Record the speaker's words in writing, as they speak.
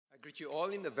greet you all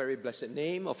in the very blessed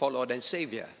name of our Lord and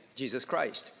Savior, Jesus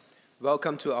Christ.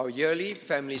 Welcome to our yearly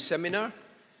family seminar.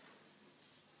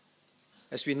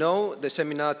 As we know, the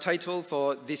seminar title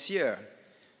for this year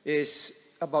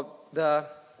is about the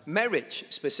marriage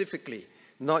specifically,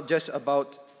 not just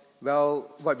about,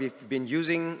 what we've been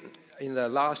using in the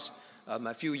last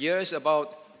few years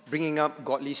about bringing up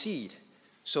godly seed.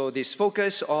 So this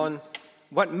focus on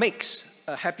what makes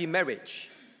a happy marriage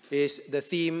is the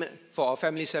theme for our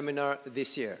family seminar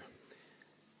this year.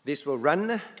 This will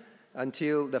run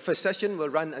until, the first session will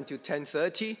run until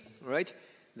 10:30, right?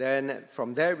 Then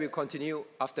from there we'll continue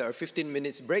after a 15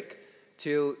 minutes break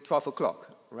till 12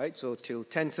 o'clock, right? So till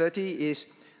 10:30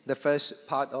 is the first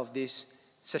part of this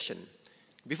session.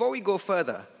 Before we go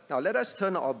further, now let us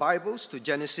turn our Bibles to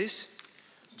Genesis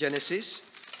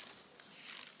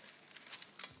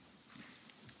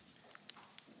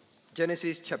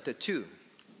chapter 2.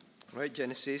 Right,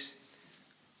 Genesis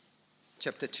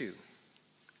chapter 2.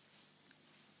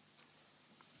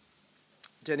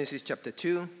 Genesis chapter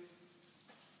 2.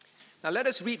 Now let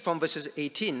us read from verses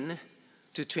 18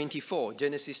 to 24.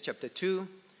 Genesis chapter 2,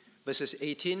 verses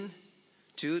 18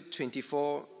 to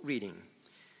 24 reading.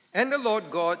 And the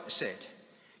Lord God said,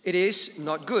 "It is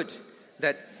not good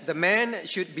that the man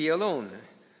should be alone.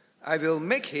 I will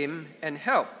make him an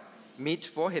help meet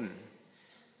for him.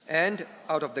 And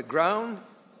out of the ground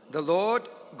the Lord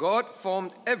God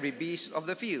formed every beast of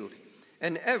the field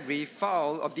and every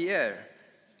fowl of the air,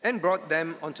 and brought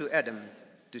them unto Adam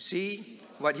to see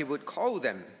what he would call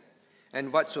them.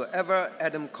 And whatsoever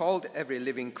Adam called every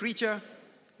living creature,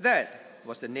 that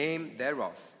was the name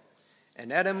thereof.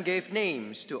 And Adam gave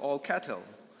names to all cattle,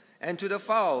 and to the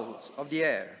fowls of the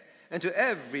air, and to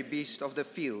every beast of the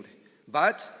field.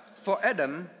 But for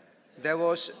Adam there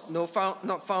was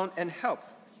not found an help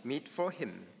meet for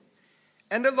him.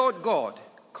 And the Lord God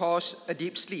caused a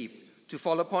deep sleep to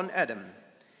fall upon Adam,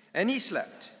 and he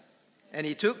slept. And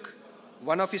he took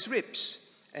one of his ribs,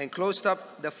 and closed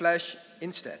up the flesh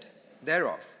instead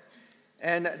thereof.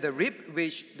 And the rib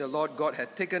which the Lord God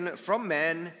had taken from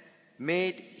man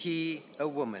made he a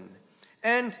woman,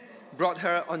 and brought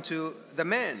her unto the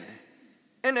man.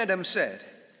 And Adam said,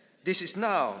 This is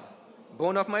now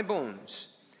bone of my bones,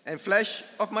 and flesh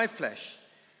of my flesh.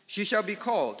 She shall be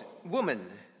called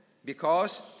woman,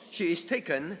 because she is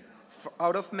taken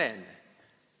out of man.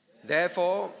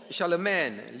 Therefore shall a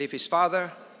man leave his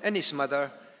father and his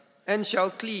mother, and shall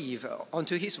cleave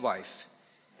unto his wife,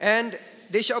 and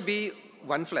they shall be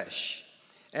one flesh."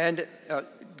 And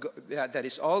that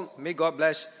is all. May God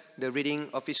bless the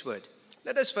reading of his word.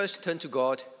 Let us first turn to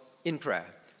God in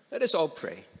prayer. Let us all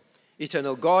pray.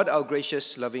 Eternal God, our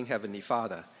gracious, loving Heavenly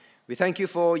Father, we thank you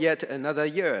for yet another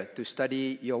year to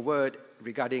study your word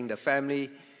regarding the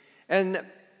family and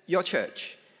your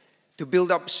church, to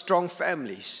build up strong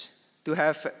families, to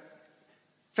have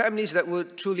families that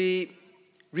would truly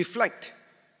reflect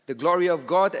the glory of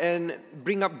God and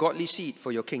bring up godly seed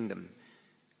for your kingdom.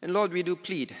 And Lord, we do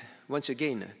plead once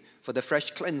again for the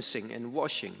fresh cleansing and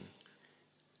washing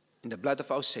in the blood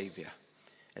of our Savior.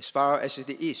 As far as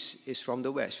the east is from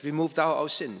the west, remove thou our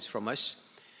sins from us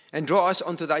and draw us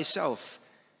unto thyself.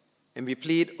 And we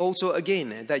plead also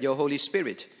again that your Holy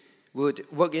Spirit would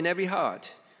work in every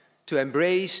heart to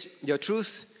embrace your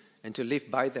truth and to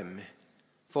live by them.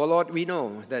 For Lord, we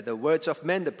know that the words of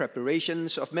men, the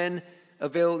preparations of men,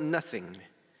 avail nothing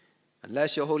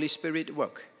unless your Holy Spirit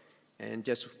work. And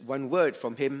just one word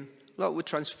from him, Lord, would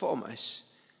transform us.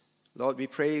 Lord, we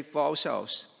pray for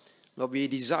ourselves. Lord, we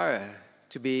desire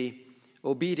to be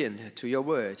obedient to your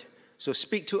word. So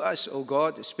speak to us, O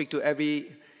God, speak to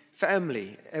every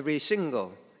family, every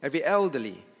single, every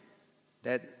elderly,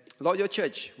 that, Lord, your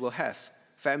church will have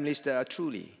families that are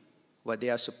truly what they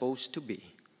are supposed to be.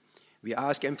 We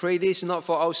ask and pray this not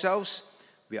for ourselves.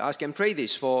 We ask and pray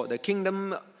this for the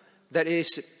kingdom that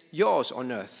is yours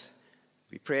on earth.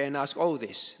 We pray and ask all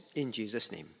this in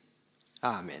Jesus' name.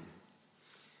 Amen.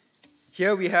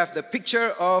 Here we have the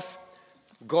picture of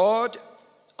God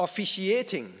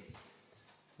officiating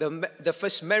the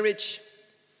first marriage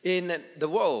in the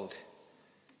world.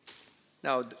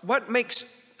 Now, what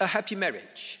makes a happy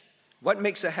marriage? What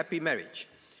makes a happy marriage?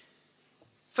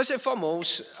 First and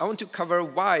foremost, I want to cover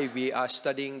why we are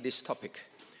studying this topic.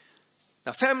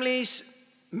 Now, families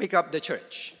make up the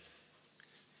church,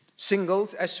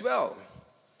 singles as well.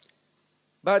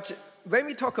 But when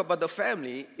we talk about the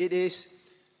family, it is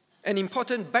an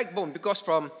important backbone because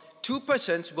from two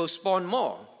persons will spawn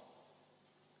more.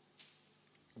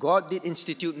 God did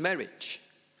institute marriage.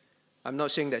 I'm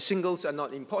not saying that singles are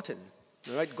not important.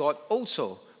 Right? God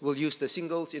also will use the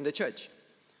singles in the church.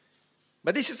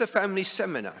 But this is a family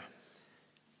seminar.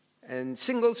 And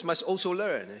singles must also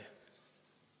learn.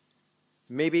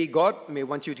 Maybe God may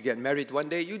want you to get married one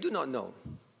day, you do not know.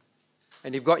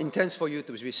 And if God intends for you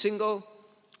to be single,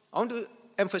 I want to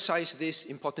emphasize this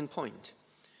important point.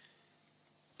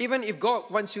 Even if God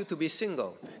wants you to be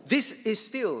single, this is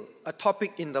still a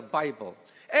topic in the Bible.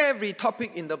 Every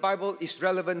topic in the Bible is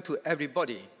relevant to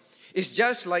everybody. It's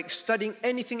just like studying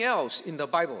anything else in the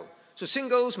Bible. So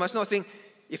singles must not think,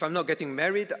 if I'm not getting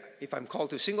married, if I'm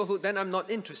called to singlehood, then I'm not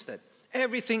interested.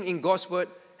 Everything in God's word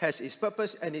has its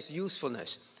purpose and its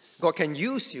usefulness. God can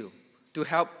use you to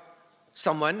help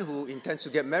someone who intends to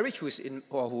get married, who is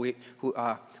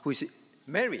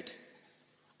married,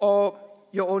 or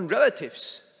your own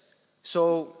relatives.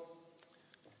 So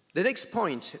the next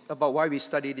point about why we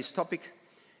study this topic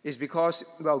is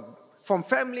because, well, from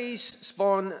families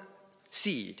spawn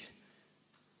seed.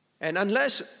 And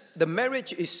unless the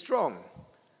marriage is strong,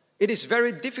 it is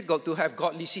very difficult to have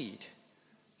godly seed.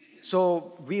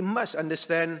 So we must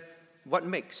understand what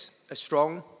makes a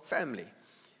strong family.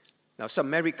 Now, some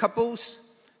married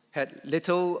couples had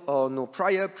little or no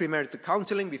prior premarital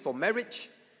counseling before marriage.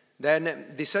 Then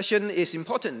this session is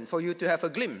important for you to have a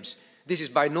glimpse. This is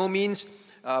by no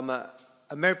means a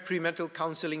premarital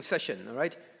counseling session, all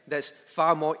right? That's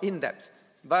far more in-depth.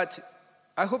 But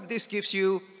I hope this gives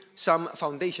you some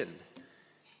foundation.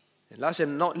 And last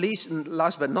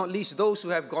but not least, those who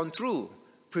have gone through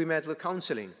premarital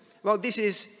counseling. Well, this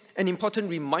is an important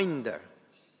reminder.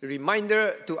 A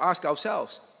reminder to ask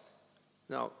ourselves,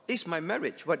 now, is my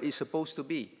marriage what it's supposed to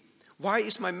be? Why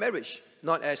is my marriage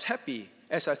not as happy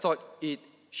as I thought it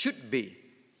should be?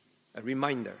 A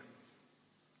reminder.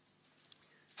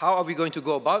 How are we going to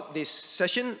go about this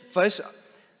session? First,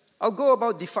 I'll go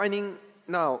about defining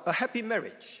now a happy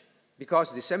marriage,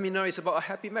 because the seminar is about a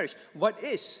happy marriage. What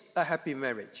is a happy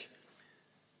marriage?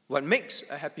 What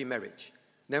makes a happy marriage?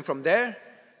 Then from there,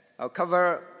 I'll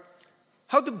cover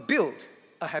how to build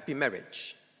a happy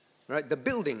marriage, right? The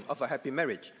building of a happy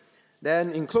marriage.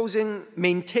 Then in closing,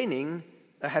 maintaining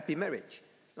a happy marriage.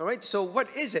 All right, so what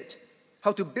is it?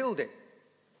 How to build it?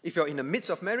 If you're in the midst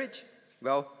of marriage,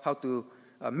 well, how to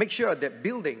make sure that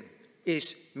building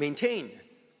is maintained,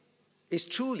 is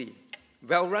truly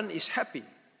well run, is happy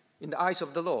in the eyes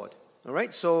of the Lord. All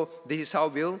right, so this is how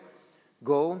we'll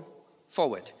go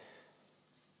forward.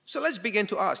 So let's begin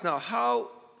to ask now,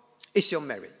 how is your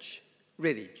marriage?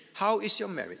 Really, how is your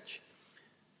marriage?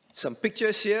 Some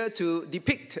pictures here to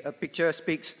depict. A picture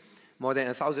speaks more than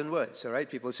 1,000 words, all right?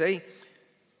 People say,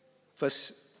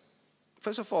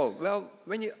 first of all, well,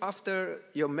 after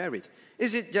you're married,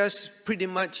 is it just pretty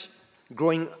much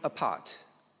growing apart?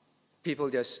 People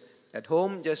just at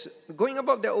home, just going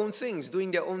about their own things,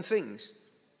 doing their own things,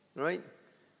 right?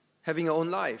 Having your own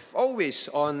life, always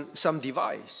on some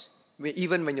device.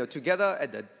 Even when you're together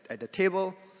at the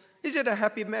table, is it a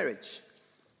happy marriage?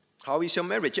 How is your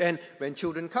marriage? And when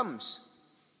children comes,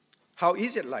 how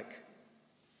is it like?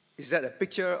 Is that a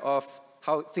picture of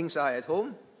how things are at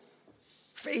home?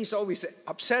 Face always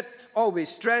upset, always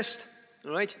stressed,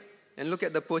 right? And look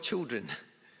at the poor children.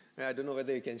 I don't know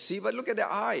whether you can see, but look at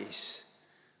their eyes.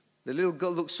 The little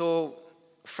girl looks so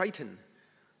frightened.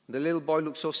 The little boy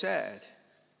looks so sad,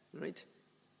 right?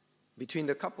 Between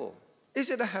the couple. Is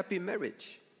it a happy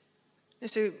marriage? They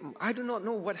say, I do not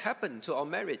know what happened to our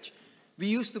marriage. We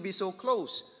used to be so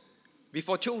close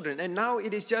before children, and now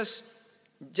it is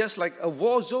just like a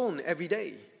war zone every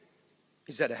day.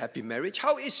 Is that a happy marriage?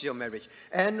 How is your marriage?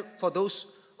 And for those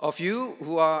of you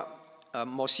who are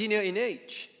more senior in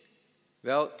age,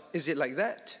 well, is it like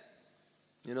that?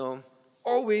 You know,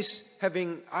 always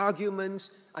having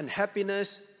arguments,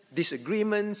 unhappiness,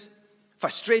 disagreements,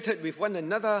 frustrated with one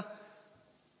another.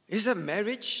 Is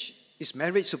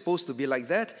marriage supposed to be like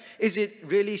that? Is it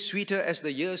really sweeter as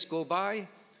the years go by?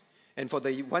 And for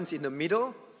the ones in the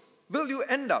middle, will you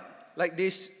end up like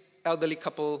this elderly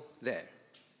couple there?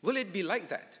 Will it be like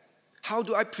that? How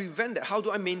do I prevent that? How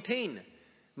do I maintain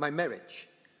my marriage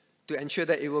to ensure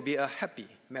that it will be a happy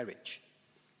marriage?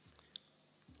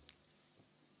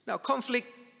 Now, conflict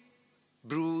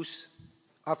brews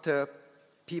after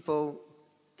people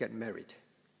get married.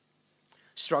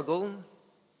 Struggle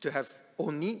to have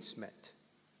own needs met.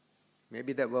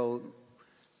 Maybe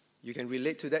you can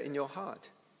relate to that in your heart.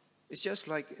 It's just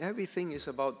like everything is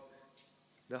about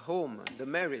the home, the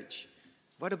marriage.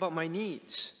 What about my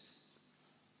needs?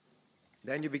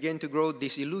 Then you begin to grow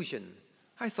disillusion.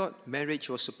 I thought marriage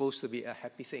was supposed to be a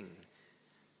happy thing.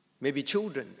 Maybe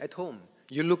children at home.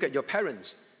 You look at your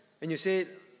parents and you say,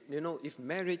 if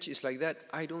marriage is like that,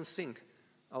 I don't think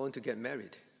I want to get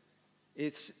married.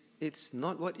 It's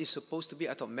not what it's supposed to be.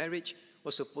 I thought marriage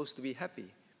was supposed to be happy.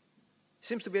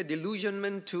 Seems to be a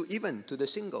delusionment to even to the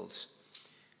singles.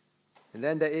 And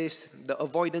then there is the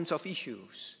avoidance of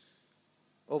issues.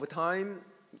 Over time,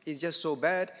 it's just so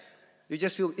bad, you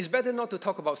just feel it's better not to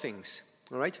talk about things,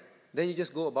 all right? Then you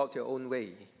just go about your own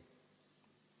way.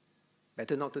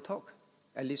 Better not to talk.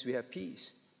 At least we have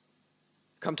peace.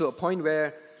 Come to a point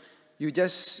where you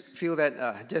just feel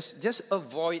that just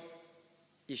avoid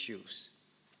issues.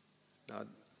 Now,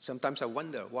 sometimes I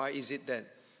wonder, why is it that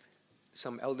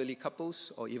some elderly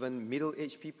couples or even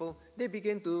middle-aged people, they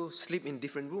begin to sleep in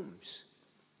different rooms.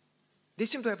 They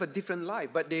seem to have a different life,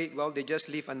 but they just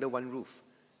live under one roof.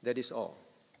 That is all.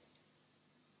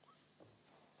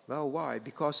 Well, why?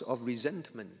 Because of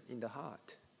resentment in the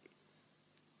heart.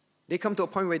 They come to a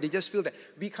point where they just feel that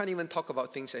we can't even talk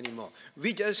about things anymore.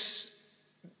 We just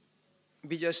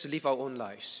live our own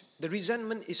lives. The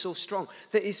resentment is so strong.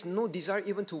 There is no desire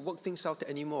even to work things out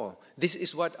anymore. This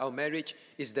is what our marriage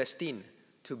is destined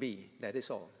to be. That is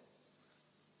all.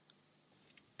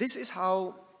 This is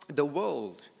how the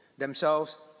world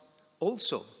themselves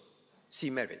also see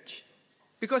marriage.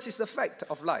 Because it's the fact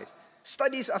of life.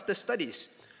 Studies after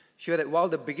studies show that while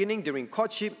the beginning during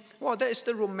courtship, that is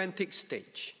the romantic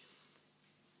stage.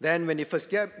 Then when they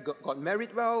first got married,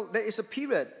 there is a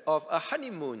period of a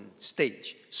honeymoon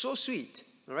stage. So sweet,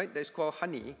 all right? That's called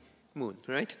honeymoon,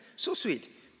 right? So sweet.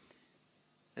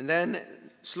 And then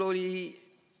slowly,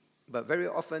 but very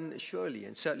often, surely,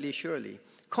 and sadly surely,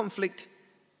 conflict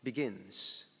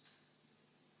begins.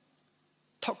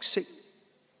 Toxic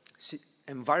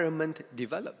environment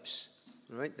develops,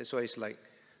 right? That's why it's like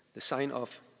the sign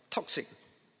of toxic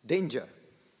danger.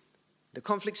 The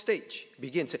conflict stage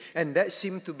begins, and that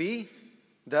seems to be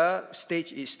the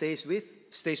stage it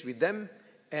stays with them,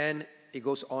 and it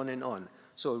goes on and on.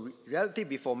 So reality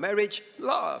before marriage,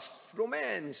 love,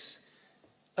 romance.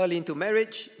 Early into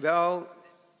marriage,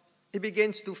 it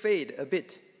begins to fade a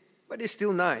bit, but it's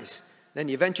still nice. Then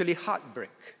eventually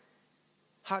heartbreak.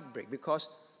 Heartbreak because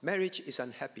marriage is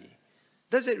unhappy.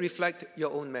 Does it reflect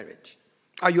your own marriage?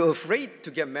 Are you afraid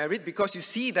to get married because you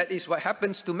see that is what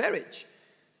happens to marriage?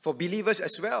 For believers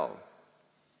as well.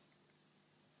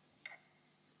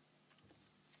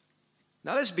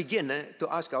 Now let's begin to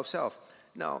ask ourselves,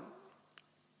 now,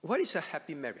 what is a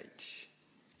happy marriage?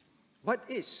 What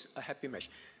is a happy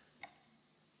marriage?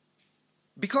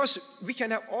 Because we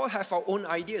can all have our own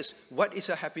ideas. What is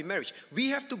a happy marriage? We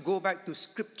have to go back to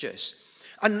scriptures.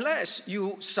 Unless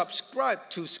you subscribe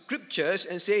to scriptures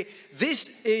and say,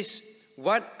 this is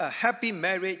what a happy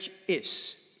marriage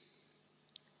is,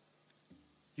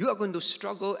 you are going to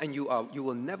struggle, and you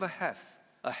will never have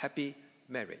a happy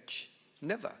marriage.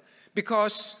 Never.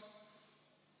 Because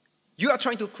you are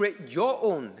trying to create your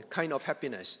own kind of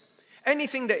happiness.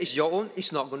 Anything that is your own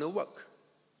is not going to work.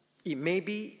 It may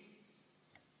be,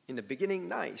 in the beginning,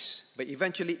 nice, but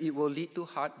eventually it will lead to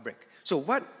heartbreak. So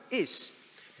what is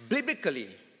biblically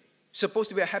supposed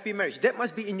to be a happy marriage? That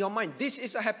must be in your mind. This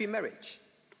is a happy marriage.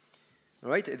 All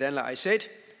right? Then, like I said,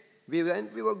 we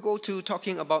will go to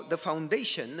talking about the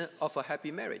foundation of a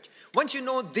happy marriage. Once you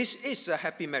know this is a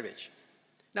happy marriage,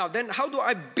 now then how do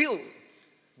I build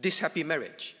this happy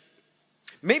marriage?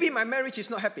 Maybe my marriage is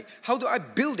not happy. How do I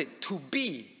build it to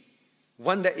be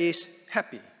one that is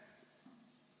happy?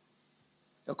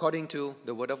 According to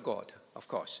the Word of God, of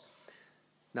course.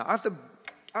 Now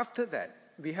after that,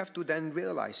 we have to then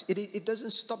realize it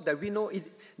doesn't stop there. We know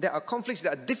there are conflicts,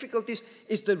 there are difficulties.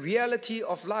 It's the reality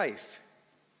of life.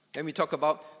 Then we talk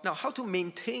about now how to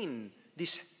maintain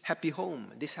this happy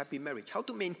home, this happy marriage. How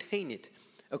to maintain it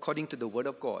according to the Word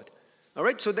of God. All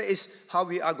right, so that is how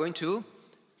we are going to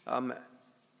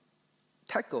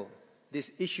tackle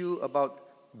this issue about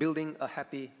building a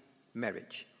happy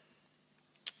marriage.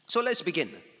 So let's begin.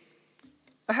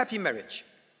 A happy marriage.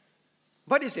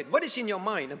 What is it? What is in your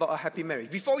mind about a happy marriage?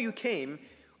 Before you came,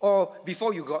 or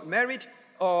before you got married,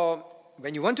 or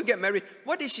when you want to get married,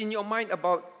 what is in your mind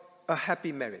about a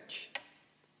happy marriage?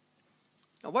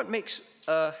 Now, what makes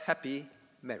a happy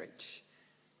marriage?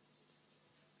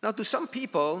 Now, to some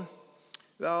people,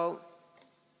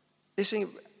 they say,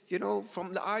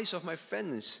 from the eyes of my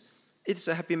friends, it's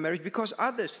a happy marriage, because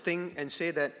others think and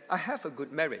say that I have a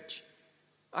good marriage.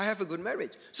 I have a good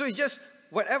marriage. So it's just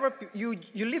whatever you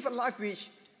live a life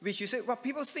which you say,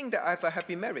 people think that I have a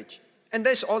happy marriage. And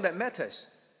that's all that matters.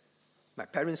 My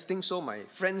parents think so, my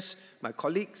friends, my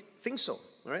colleagues think so.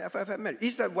 All right? If I have a marriage.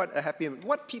 Is that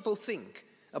what people think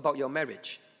about your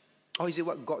marriage? Or is it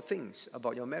what God thinks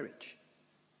about your marriage?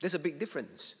 There's a big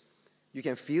difference. You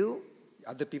can feel,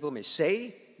 other people may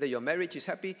say that your marriage is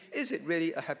happy. Is it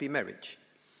really a happy marriage?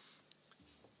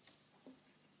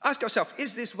 Ask yourself,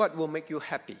 is this what will make you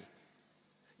happy?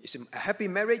 A happy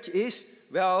marriage is,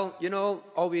 well,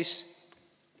 always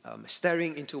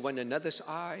staring into one another's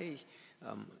eye,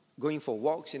 going for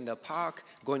walks in the park,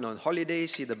 going on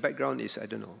holidays. See, the background is, I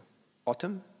don't know,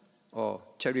 autumn or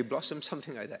cherry blossom,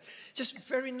 something like that. Just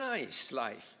very nice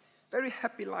life, very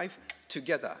happy life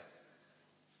together.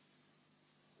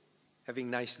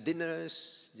 Having nice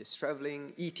dinners, just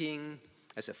traveling, eating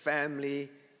as a family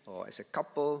or as a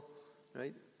couple,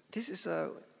 right?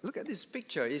 Look at this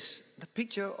picture. It's the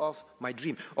picture of my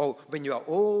dream. Or when you are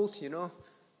old, you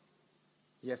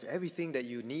have everything that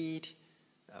you need,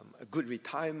 a good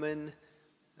retirement,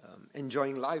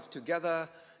 enjoying life together,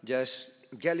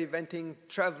 just gallivanting,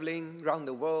 traveling around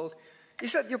the world.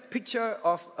 Is that your picture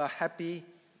of a happy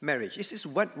marriage? Is this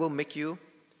what will make you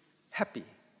happy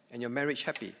and your marriage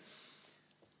happy?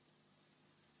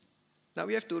 Now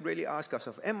we have to really ask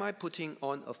ourselves, am I putting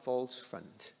on a false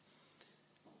front?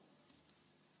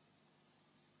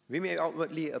 We may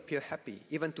outwardly appear happy,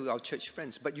 even to our church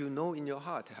friends, but you know in your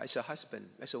heart, as a husband,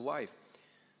 as a wife,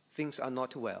 things are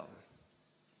not well.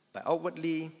 But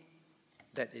outwardly,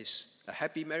 that is a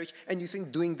happy marriage, and you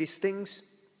think doing these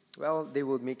things, well, they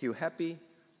will make you happy.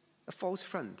 A false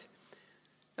front.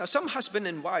 Now, some husband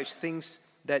and wives think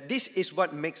that this is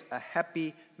what makes a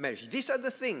happy marriage. These are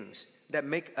the things that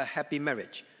make a happy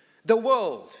marriage. The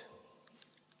world,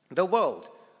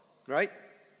 right?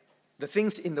 The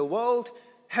things in the world,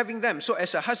 having them. So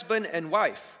as a husband and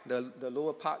wife, the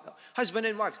lower part, husband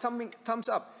and wife, thumbs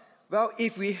up. Well,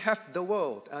 if we have the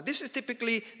world, this is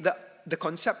typically the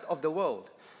concept of the world.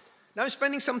 Now I'm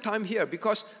spending some time here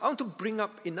because I want to bring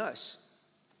up in us,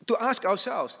 to ask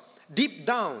ourselves, deep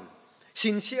down,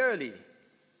 sincerely,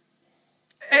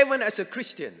 even as a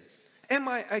Christian, am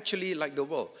I actually like the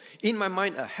world? In my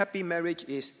mind, a happy marriage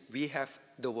is we have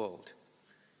the world.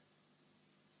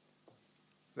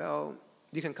 Well,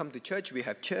 you can come to church, we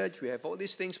have all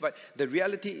these things, but the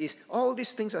reality is all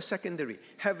these things are secondary.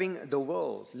 Having the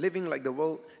world, living like the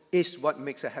world is what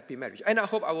makes a happy marriage. And I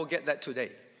hope I will get that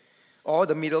today. Or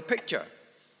the middle picture.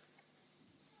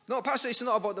 No, Pastor, it's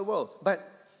not about the world. But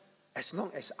as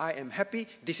long as I am happy,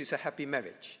 this is a happy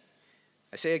marriage.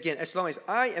 I say again, as long as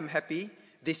I am happy,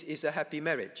 this is a happy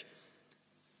marriage.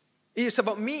 It is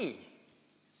about me.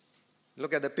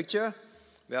 Look at the picture.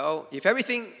 Well, if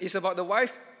everything is about the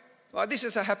wife, well,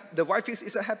 the wife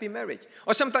is a happy marriage.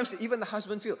 Or sometimes even the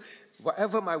husband feels,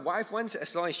 whatever my wife wants,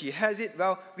 as long as she has it,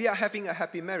 well, we are having a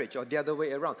happy marriage, or the other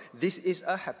way around. This is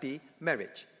a happy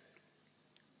marriage.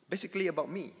 Basically about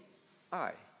me,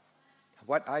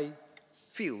 what I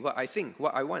feel, what I think,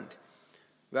 what I want.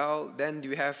 Well, then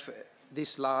you have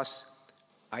this last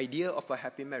idea of a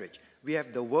happy marriage. We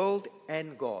have the world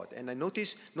and God. And I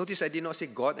notice I did not say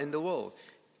God and the world.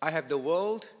 I have the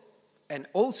world, and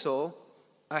also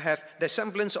I have the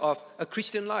semblance of a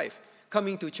Christian life.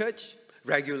 Coming to church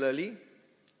regularly.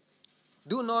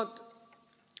 Do not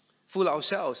fool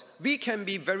ourselves. We can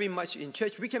be very much in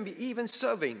church. We can be even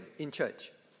serving in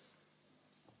church.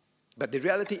 But the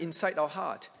reality inside our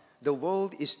heart, the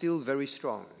world is still very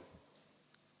strong.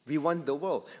 We want the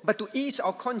world. But to ease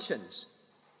our conscience,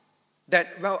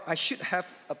 that, well, I should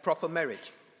have a proper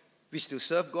marriage. We still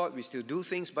serve God, we still do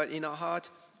things, but in our heart,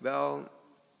 well,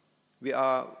 we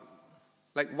are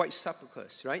like white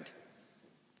sepulchres, right?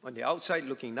 On the outside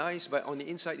looking nice, but on the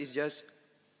inside is just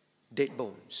dead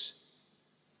bones.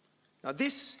 Now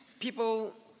this,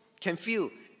 people can feel,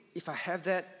 if I have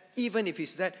that, even if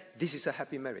it's that, this is a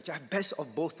happy marriage. I have best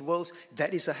of both worlds,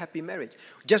 that is a happy marriage.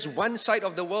 Just one side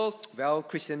of the world, well,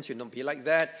 Christians should not be like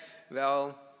that.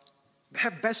 Well,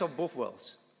 have best of both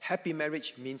worlds. Happy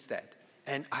marriage means that.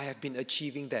 And I have been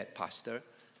achieving that, Pastor.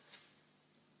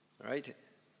 Right?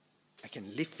 I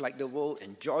can live like the world,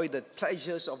 enjoy the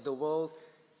pleasures of the world,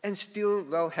 and still,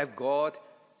 well, have God,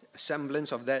 a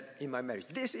semblance of that in my marriage.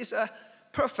 This is a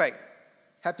perfect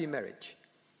happy marriage.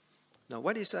 Now,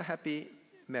 what is a happy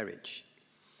marriage?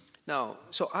 Now,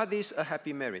 so are these a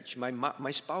happy marriage?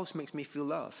 My spouse makes me feel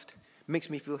loved, makes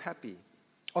me feel happy,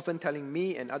 often telling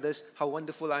me and others how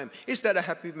wonderful I am. Is that a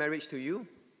happy marriage to you?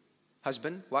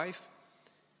 Husband, wife?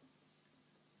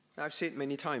 I've said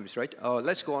many times, right?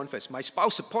 Let's go on first. My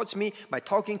spouse supports me by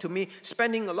talking to me,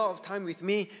 spending a lot of time with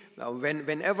me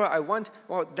whenever I want.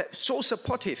 Well, that's so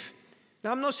supportive.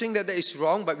 Now, I'm not saying that is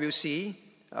wrong, but we'll see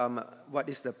what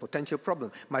is the potential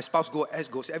problem. My spouse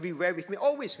goes everywhere with me,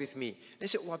 always with me. They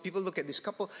say, well, people look at this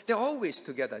couple, they're always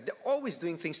together. They're always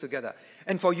doing things together.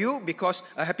 And for you, because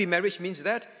a happy marriage means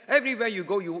that, everywhere you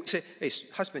go, you say, hey,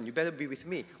 husband, you better be with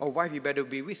me. Or wife, you better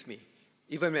be with me.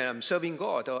 Even when I'm serving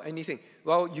God or anything,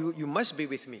 well, you must be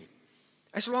with me.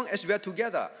 As long as we are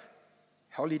together,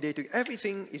 holiday together,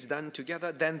 everything is done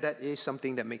together, then that is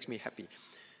something that makes me happy.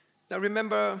 Now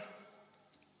remember,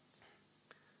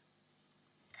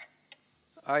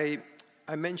 I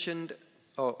mentioned,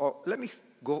 or let me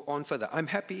go on further. I'm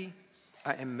happy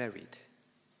I am married.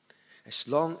 As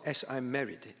long as I'm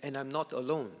married and I'm not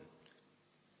alone.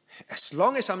 As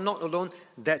long as I'm not alone,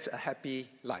 that's a happy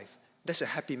life. That's a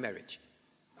happy marriage.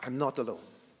 I'm not alone.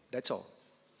 That's all.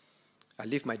 I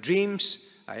live my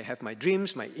dreams. I have my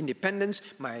dreams, my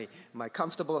independence, my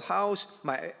comfortable house.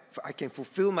 I can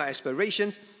fulfill my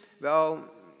aspirations. Well,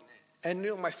 and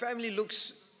my family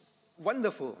looks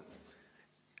wonderful.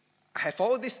 I have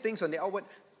all these things on the outward.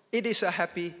 It is a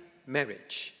happy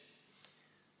marriage.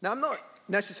 Now, I'm not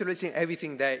necessarily saying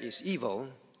everything there is evil,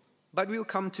 but we'll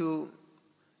come to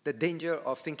the danger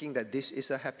of thinking that this is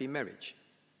a happy marriage.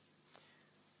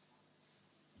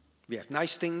 We have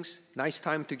nice things, nice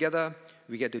time together.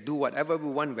 We get to do whatever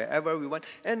we want, wherever we want.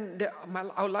 And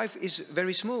our life is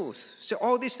very smooth. So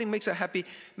all these things makes a happy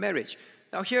marriage.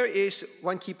 Now here is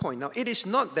one key point. Now it is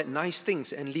not that nice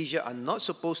things and leisure are not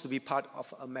supposed to be part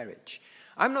of a marriage.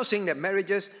 I'm not saying that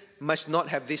marriages must not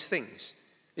have these things.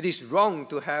 It is wrong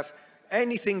to have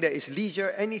anything that is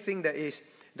leisure, anything that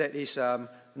is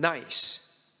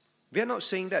nice. We are not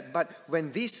saying that. But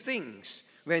when these things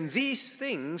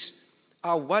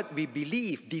are what we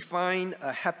believe define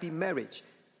a happy marriage,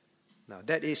 now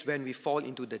that is when we fall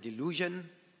into the delusion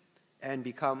and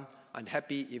become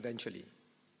unhappy eventually.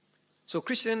 So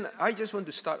Christian, I just want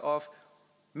to start off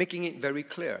making it very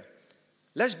clear.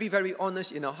 Let's be very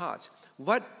honest in our hearts.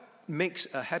 What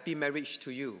makes a happy marriage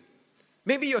to you?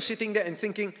 Maybe you're sitting there and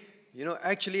thinking,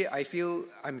 actually I feel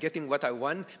I'm getting what I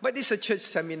want, but this is a church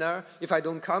seminar. If I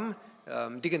don't come,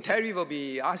 Deacon Terry will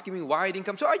be asking me why I didn't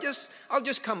come. So I'll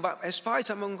just come back. As far as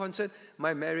I'm concerned,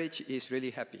 my marriage is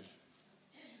really happy.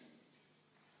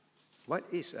 What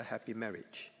is a happy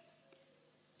marriage?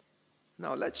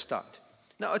 Now let's start.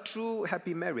 Now a true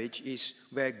happy marriage is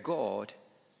where God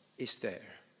is there.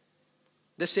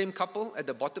 The same couple at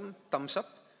the bottom, thumbs up,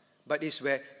 but it's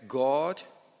where God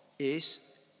is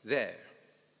there.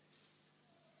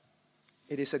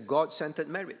 It is a God-centered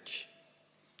marriage.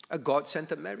 A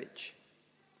God-centered marriage.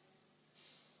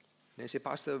 And I say,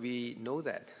 Pastor, we know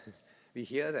that. We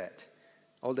hear that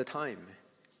all the time.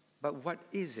 But what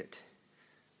is it?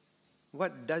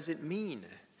 What does it mean?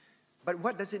 But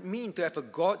what does it mean to have a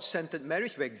God-centered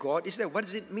marriage where God is there? What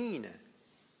does it mean?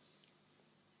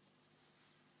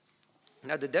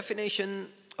 Now, the definition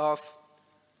of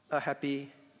a happy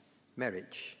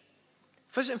marriage.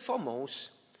 First and foremost,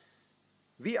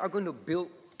 we are going to build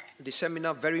the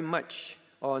seminar very much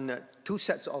on two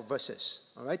sets of verses.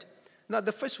 All right? Now,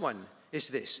 the first one is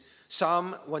this.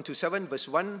 Psalm 127, verse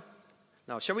 1.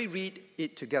 Now, shall we read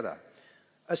it together?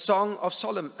 A song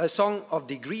of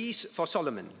degrees for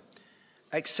Solomon.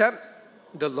 Except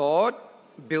the Lord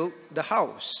built the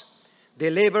house, they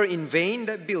labor in vain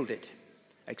that build it.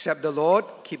 Except the Lord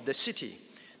keep the city,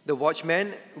 the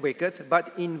watchman waketh,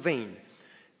 but in vain.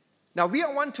 Now, we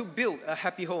want to build a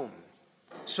happy home.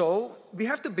 So, we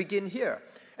have to begin here.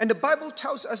 And the Bible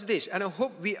tells us this, and I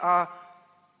hope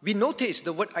we notice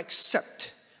the word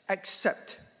accept.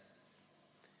 Accept.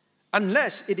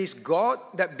 Unless it is God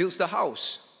that builds the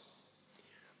house.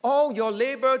 All your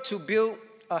labor to build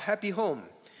a happy home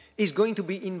is going to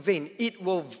be in vain. It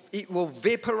will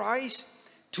vaporize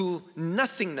to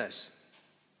nothingness.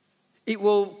 It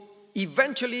will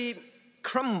eventually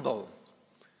crumble.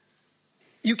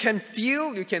 You can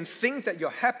feel, you can think that you're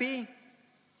happy,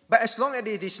 but as long as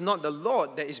it is not the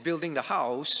Lord that is building the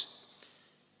house,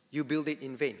 you build it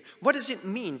in vain. What does it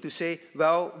mean to say,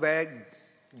 well, where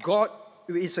God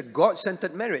is a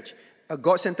God-centered marriage? A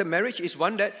God-centered marriage is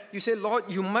one that you say, Lord,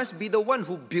 you must be the one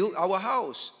who built our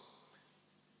house.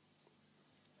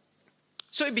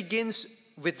 So it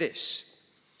begins with this.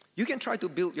 You can try to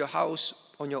build your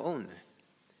house on your own.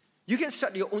 You can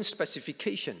set your own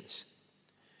specifications.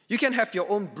 You can have your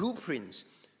own blueprints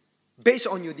based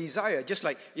on your desire. Just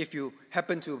like if you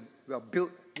happen to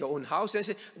build your own house and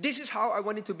say, this is how I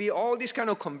want it to be, all these kind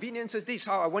of conveniences, this is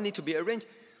how I want it to be arranged.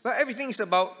 Well, everything is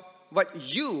about what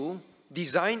you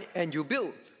design and you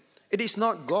build. It is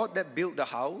not God that built the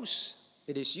house.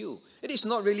 It is you. It is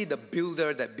not really the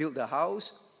builder that built the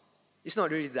house. It's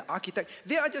not really the architect.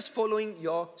 They are just following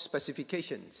your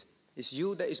specifications. It's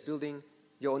you that is building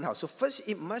your own house. So first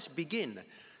it must begin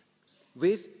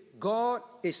with God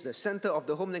is the center of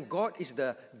the home. Then God is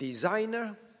the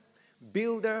designer,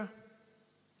 builder,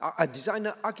 a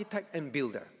designer, architect, and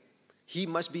builder. He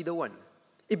must be the one.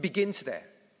 It begins there.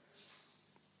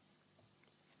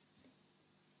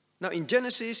 Now in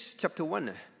Genesis chapter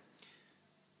 1,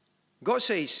 God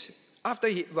says,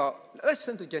 let's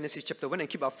turn to Genesis chapter 1 and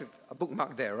keep our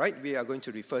bookmark there, right? We are going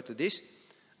to refer to this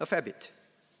a fair bit.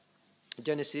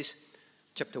 Genesis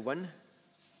chapter 1,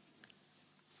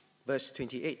 verse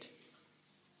 28.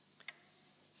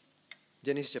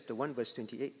 Genesis chapter 1, verse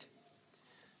 28.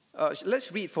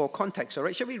 Let's read for context, all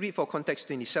right? Shall we read for context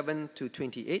 27 to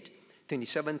 28?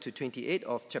 27 to 28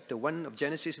 of chapter 1 of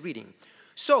Genesis reading.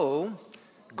 So,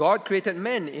 God created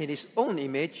man in his own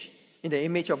image. In the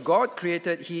image of God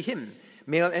created he him.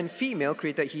 Male and female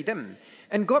created he them.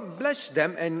 And God blessed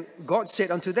them, and God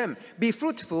said unto them, Be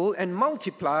fruitful and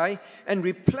multiply, and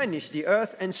replenish the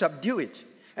earth and subdue it,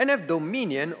 and have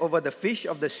dominion over the fish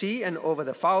of the sea, and over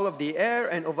the fowl of the air,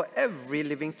 and over every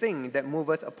living thing that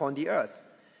moveth upon the earth.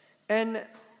 And,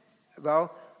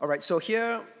 well, all right, so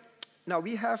here, now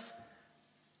we have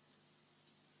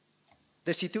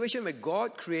the situation where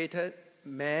God created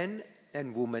man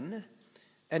and woman,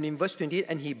 and in verse 28,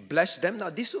 and he blessed them. Now,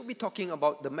 this will be talking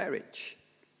about the marriage.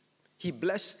 He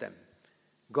blessed them.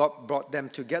 God brought them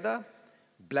together,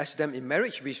 blessed them in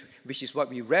marriage, which is what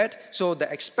we read. So the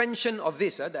expansion of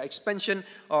this, the expansion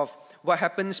of what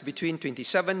happens between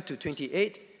 27 to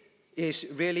 28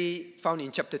 is really found in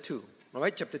chapter 2. All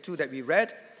right, chapter 2 that we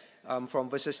read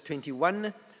from verses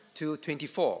 21 to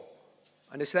 24.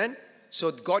 Understand?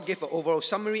 So God gave an overall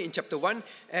summary in chapter 1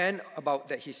 and about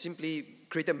that he simply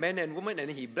created man and woman and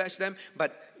he blessed them.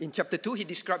 But in chapter 2, he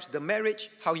describes the marriage,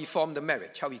 how he formed the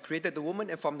marriage, how he created the woman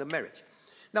and formed the marriage.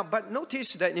 Now, but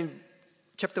notice that in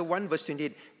chapter 1, verse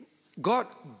 28, God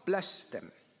blessed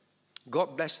them.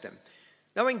 God blessed them.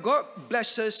 Now, when God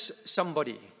blesses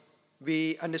somebody,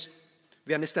 we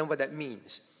understand what that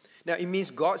means. Now, it means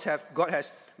God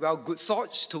has good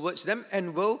thoughts towards them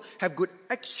and will have good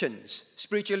actions,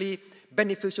 spiritually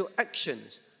beneficial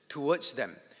actions towards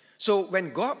them. So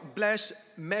when God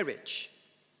bless marriage,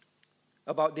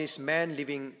 about this man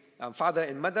leaving father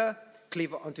and mother,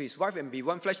 cleave unto his wife and be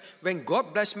one flesh, when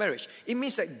God bless marriage, it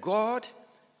means that God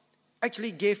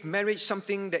actually gave marriage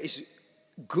something that is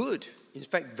good, in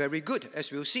fact very good,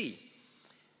 as we'll see.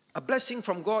 A blessing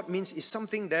from God means it's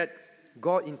something that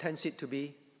God intends it to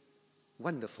be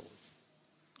wonderful.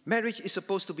 Marriage is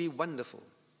supposed to be wonderful.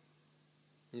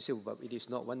 You say, but it is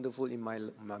not wonderful in my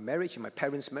marriage, in my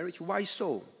parents' marriage. Why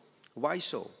so? Why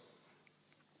so?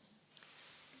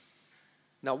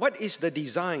 Now, what is the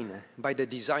design by the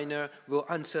designer will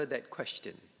answer that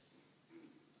question.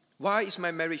 Why is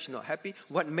my marriage not happy?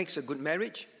 What makes a good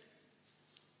marriage?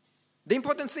 The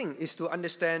important thing is to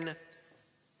understand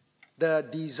the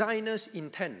designer's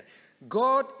intent.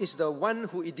 God is the one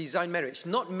who designed marriage,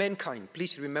 not mankind.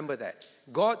 Please remember that.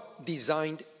 God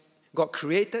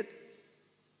created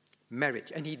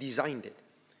marriage and he designed it.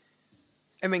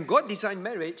 And when God designed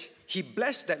marriage, he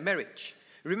blessed that marriage.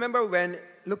 Remember when,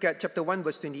 look at chapter 1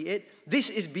 verse 28,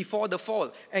 this is before the fall.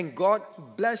 And God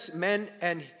blessed man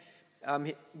and,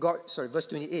 verse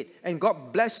 28, and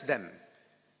God blessed them.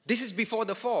 This is before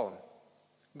the fall.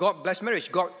 God blessed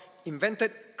marriage. God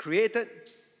invented, created,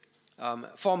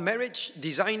 formed marriage,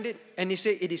 designed it, and he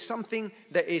said it is something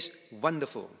that is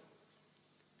wonderful.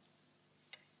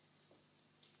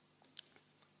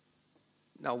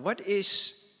 Now, what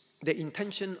is the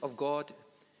intention of God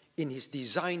in his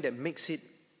design that makes it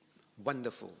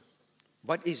wonderful?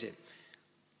 What is it?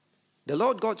 The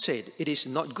Lord God said, it is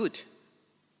not good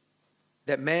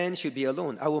that man should be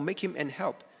alone. I will make him an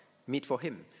help meet for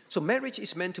him. So marriage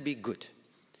is meant to be good.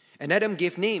 And Adam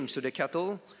gave names to the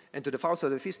cattle and to the fowls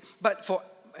of the fish,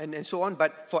 and so on.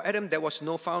 But for Adam, there was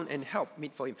no found and help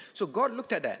meet for him. So God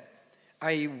looked at that.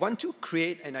 I want to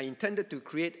create, and I intended to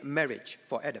create marriage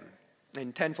for Adam. I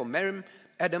intend for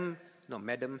Adam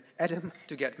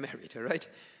to get married, all right?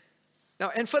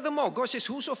 Now, and furthermore, God says,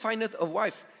 whoso findeth a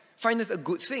wife, findeth a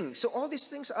good thing. So all these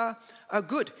things are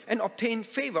good and obtain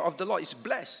favor of the Lord. Is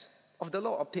blessed of the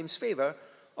Lord, obtains favor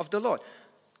of the Lord.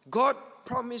 God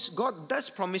does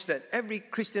promise that every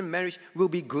Christian marriage will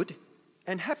be good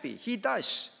and happy. He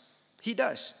does. He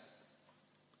does.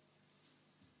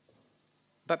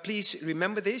 But please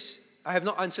remember this. I have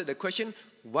not answered the question,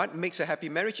 what makes a happy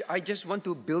marriage? I just want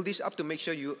to build this up to make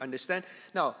sure you understand.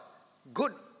 Now,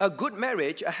 a good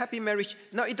marriage, a happy marriage,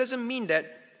 now it doesn't mean that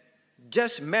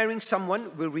just marrying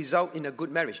someone will result in a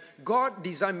good marriage. God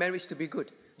designed marriage to be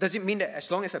good. Does it mean that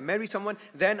as long as I marry someone,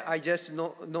 then I just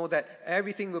know that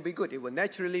everything will be good? It will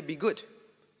naturally be good.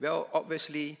 Well,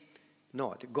 obviously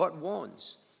not. God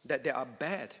warns that there are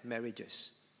bad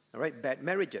marriages. All right, bad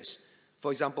marriages.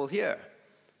 For example, here,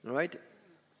 all right,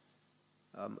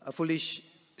 a foolish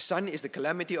son is the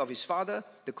calamity of his father.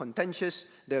 The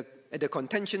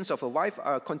contentions of a wife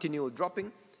are continual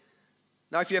dropping.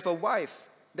 Now, if you have a wife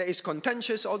that is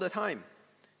contentious all the time,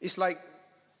 it's like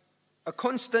a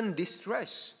constant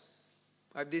distress.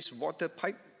 I have this water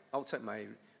pipe outside my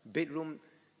bedroom,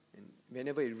 and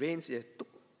whenever it rains, it tuk,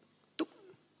 tuk,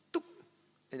 tuk,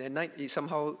 and at night it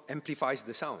somehow amplifies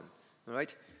the sound. All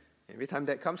right? Every time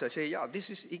that comes, I say, yeah,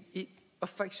 it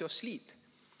affects your sleep.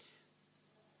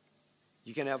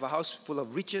 You can have a house full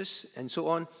of riches and so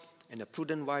on, and a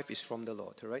prudent wife is from the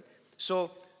Lord. All right?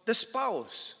 So the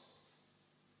spouse,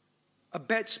 a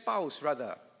bad spouse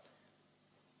rather,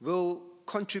 will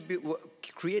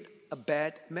create a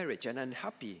bad marriage, an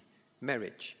unhappy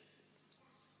marriage.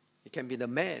 It can be the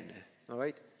man, all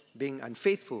right, being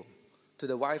unfaithful to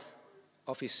the wife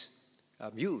of his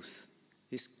youth,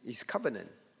 his covenant,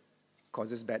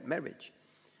 causes bad marriage.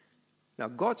 Now,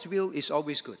 God's will is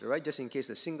always good, all right? Just in case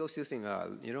the singles still think,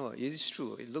 it is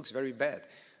true, it looks very bad.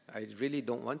 I really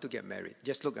don't want to get married.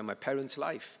 Just look at my parents'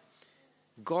 life.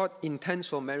 God intends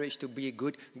for marriage to be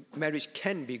good. Marriage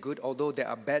can be good, although there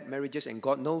are bad marriages, and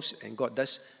God knows, and God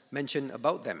does mention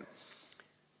about them.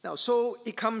 Now, so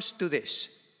it comes to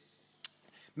this.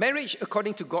 Marriage,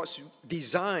 according to God's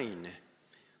design,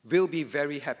 will be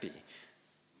very happy.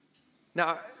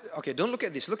 Now, okay, don't look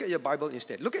at this. Look at your Bible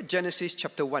instead. Look at Genesis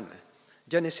chapter 1.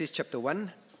 Genesis chapter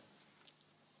 1.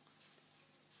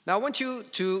 Now, I want you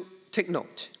to take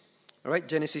note. All right,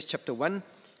 Genesis chapter 1,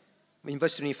 in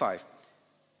verse 25.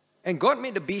 And God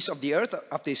made the beasts of the earth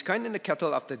after his kind, and the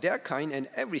cattle after their kind, and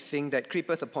everything that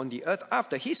creepeth upon the earth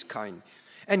after his kind.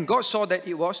 And God saw that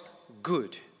it was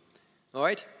good. All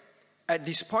right? At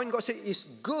this point, God said it's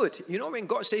good. You know, when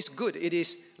God says good, it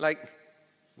is like,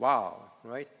 wow,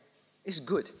 right? It's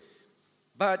good.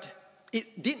 But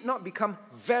it did not become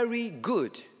very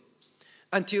good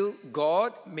until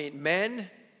God made man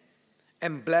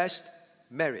and blessed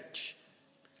marriage.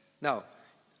 Now,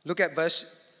 look at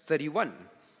verse 31.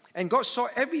 And God saw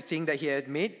everything that he had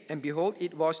made, and behold,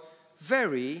 it was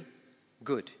very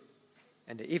good.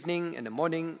 And the evening and the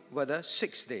morning were the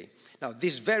sixth day. Now,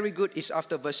 this very good is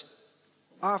after verse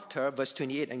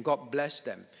 28, and God blessed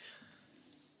them.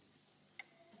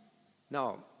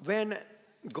 Now, when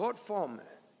God formed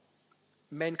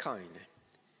mankind,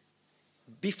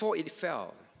 before it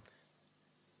fell,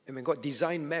 and when God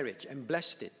designed marriage and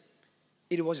blessed it,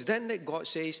 it was then that God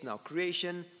says, now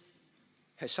creation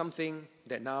has something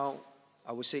that now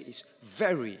I would say is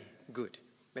very good.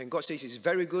 When God says it's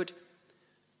very good,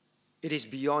 it is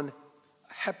beyond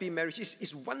happy marriage.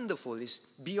 It's wonderful. It's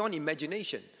beyond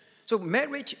imagination. So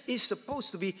marriage is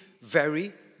supposed to be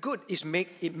very good.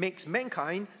 It makes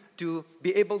mankind to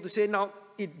be able to say now,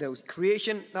 the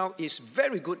creation now is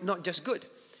very good, not just good.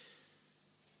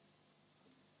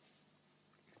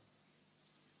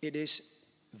 It is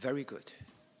very good.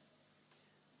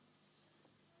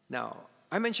 Now,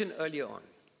 I mentioned earlier on,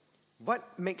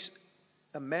 what makes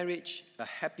a marriage a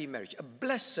happy marriage, a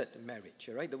blessed marriage,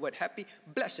 all right? The word happy,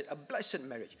 blessed, a blessed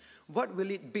marriage. What will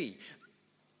it be?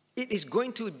 It is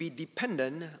going to be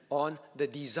dependent on the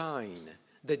design.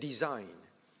 The design.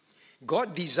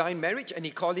 God designed marriage and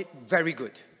he called it very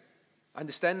good.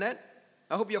 Understand that?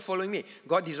 I hope you're following me.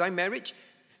 God designed marriage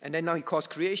and then now he calls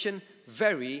creation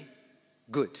very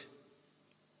good.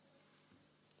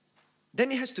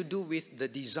 Then it has to do with the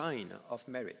design of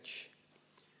marriage.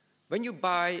 When you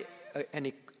buy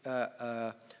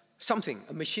something,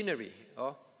 a machinery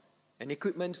or an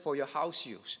equipment for your house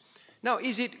use, now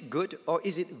is it good or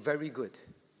is it very good?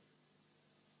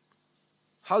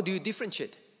 How do you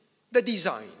differentiate? The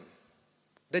design.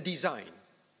 The design.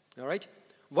 All right?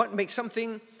 What makes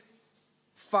something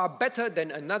far better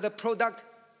than another product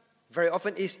very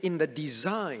often is in the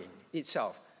design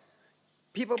itself.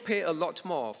 People pay a lot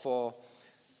more for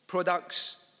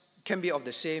products, can be of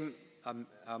the same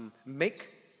make,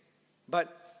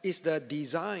 but it's the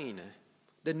design,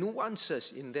 the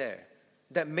nuances in there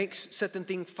that makes certain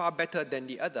thing far better than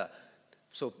the other.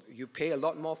 So you pay a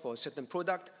lot more for a certain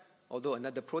product, although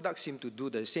another product seems to do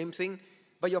the same thing,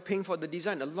 but you're paying for the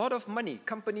design. A lot of money.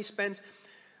 Company spends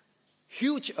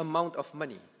huge amount of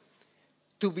money.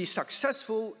 To be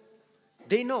successful,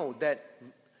 they know that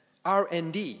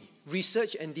R&D,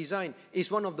 research and design,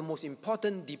 is one of the most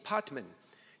important departments.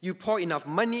 You pour enough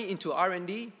money into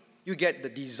R&D, you get the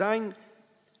design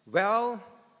well,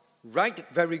 right,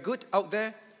 very good out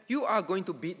there, you are going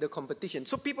to beat the competition.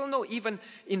 So people know even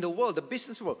in the world, the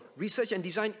business world, research and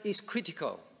design is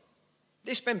critical.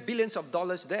 They spend billions of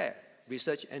dollars there,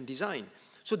 research and design.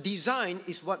 So design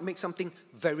is what makes something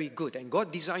very good. And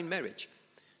God designed marriage.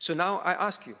 So now I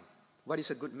ask you, what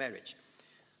is a good marriage?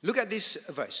 Look at this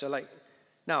verse. So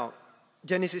now,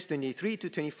 Genesis 23 to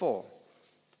 24.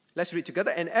 Let's read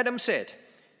together. And Adam said,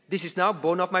 This is now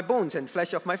bone of my bones and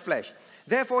flesh of my flesh.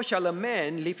 Therefore shall a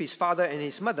man leave his father and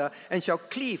his mother, and shall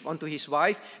cleave unto his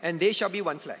wife, and they shall be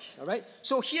one flesh. All right?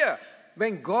 So here,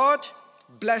 when God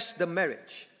blessed the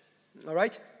marriage, all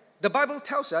right, the Bible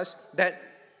tells us that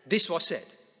this was said.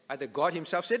 Either God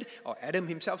himself said it, or Adam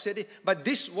himself said it, but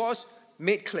this was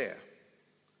made clear.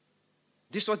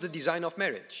 This was the design of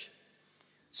marriage.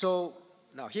 So,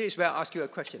 now here is where I ask you a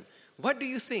question. What do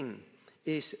you think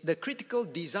is the critical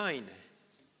design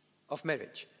of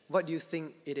marriage? What do you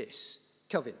think it is?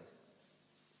 Kelvin,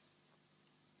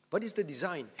 what is the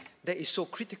design that is so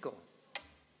critical?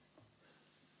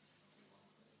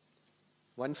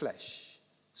 One flesh.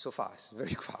 So fast, very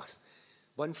fast.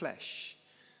 One flesh.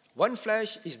 One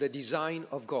flesh is the design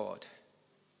of God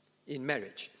in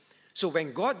marriage. So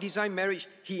when God designed marriage,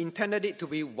 he intended it to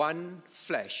be one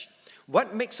flesh.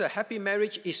 What makes a happy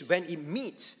marriage is when it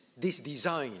meets this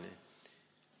design.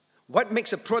 What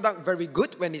makes a product very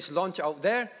good when it's launched out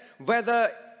there?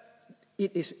 Whether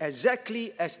it is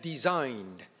exactly as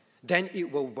designed, then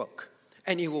it will work.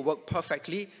 And it will work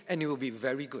perfectly, and it will be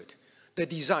very good. The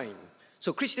design.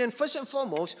 So Christian, first and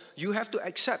foremost, you have to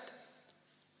accept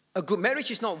a good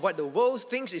marriage is not what the world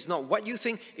thinks, it's not what you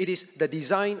think, it is the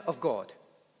design of God.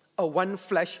 A one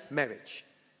flesh marriage.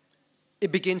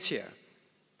 It begins here.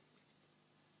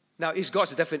 Now, what is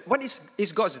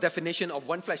God's definition of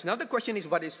one flesh? Now the question is,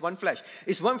 what is one flesh?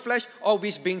 Is one flesh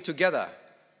always being together?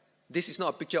 This is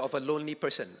not a picture of a lonely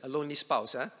person, a lonely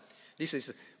spouse. Huh? This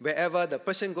is wherever the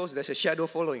person goes, there's a shadow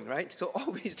following, right? So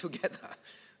always together.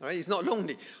 Right? It's not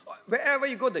lonely. Wherever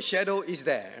you go, the shadow is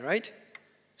there, right?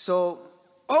 So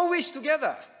always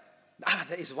together.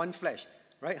 That is one flesh.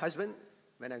 Right, husband?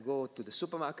 When I go to the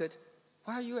supermarket,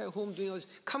 why are you at home doing all this?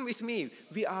 Come with me.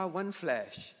 We are one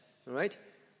flesh. Right?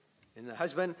 And the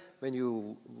husband, when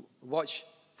you watch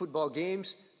football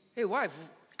games, hey wife,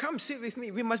 come sit with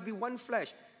me. We must be one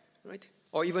flesh. Right?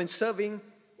 Or even serving,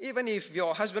 even if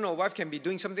your husband or wife can be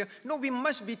doing something, no, we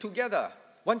must be together.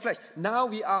 One flesh. Now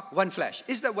we are one flesh.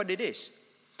 Is that what it is?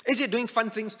 Is it doing fun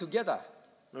things together?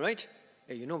 All right?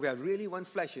 Hey, we are really one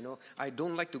flesh, I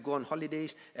don't like to go on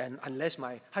holidays and unless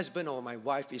my husband or my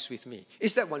wife is with me.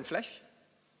 Is that one flesh?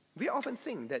 We often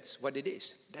think that's what it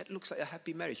is. That looks like a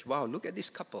happy marriage. Wow, look at this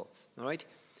couple. All right?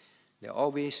 They're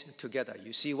always together.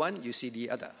 You see one, you see the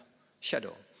other.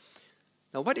 Shadow.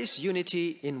 Now, what is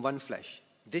unity in one flesh?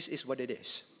 This is what it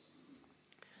is.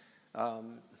 I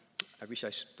wish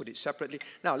I put it separately.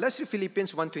 Now, let's read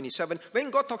Philippians 1:27. When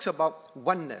God talks about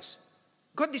oneness,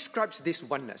 God describes this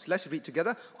oneness. Let's read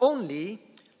together. Only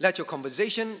let your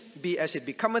conversation be as it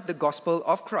becometh the gospel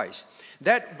of Christ,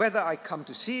 that whether I come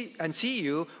to see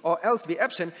you, or else be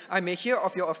absent, I may hear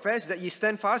of your affairs, that ye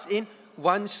stand fast in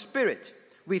one spirit,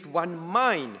 with one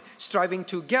mind, striving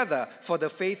together for the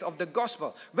faith of the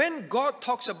gospel. When God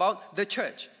talks about the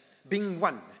church being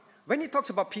one, when he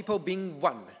talks about people being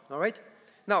one, all right?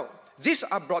 Now, these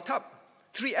are brought up,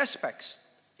 three aspects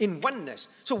in oneness.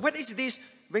 So what is this?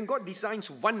 When God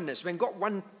designs oneness, when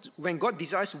God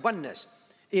desires oneness,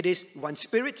 it is one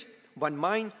spirit, one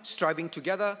mind, striving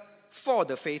together for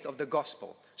the faith of the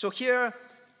gospel. So here,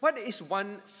 what is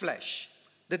one flesh?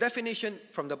 The definition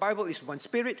from the Bible is one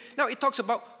spirit. Now it talks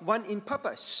about one in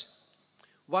purpose.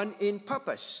 One in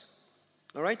purpose.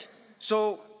 All right?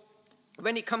 So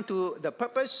when it comes to the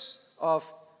purpose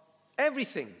of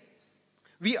everything,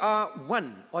 we are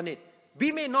one on it.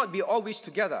 We may not be always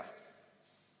together,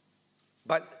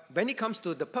 but when it comes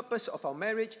to the purpose of our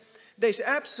marriage, there is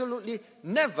absolutely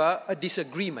never a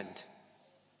disagreement.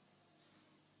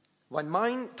 One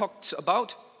mind talks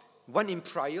about one in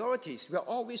priorities. We are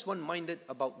always one-minded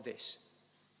about this.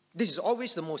 This is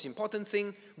always the most important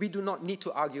thing. We do not need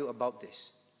to argue about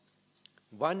this.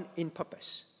 One in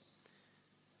purpose.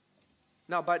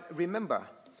 Now, but remember,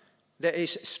 there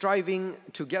is striving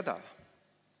together,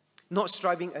 not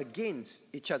striving against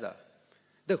each other.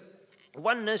 The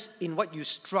oneness in what you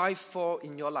strive for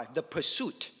in your life, the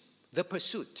pursuit.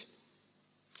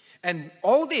 And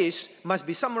all this must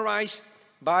be summarized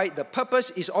by the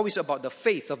purpose is always about the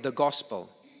faith of the gospel.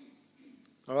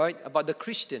 All right? About the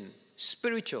Christian,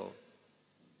 spiritual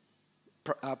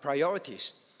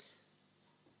priorities.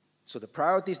 So the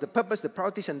priorities, the purpose, the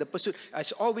priorities, and the pursuit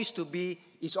is always to be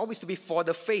for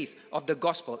the faith of the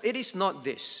gospel. It is not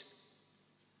this.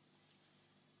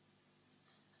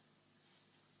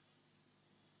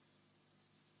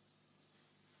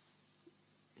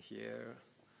 Here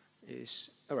is,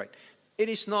 all right. It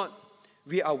is not,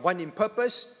 we are one in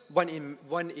purpose, one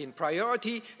in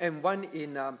priority, and one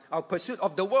in our pursuit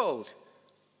of the world.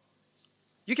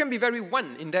 You can be very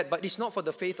one in that, but it's not for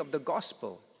the faith of the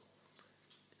gospel.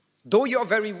 Though you're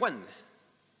very one,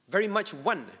 very much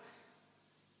one,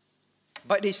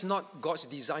 But it's not God's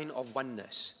design of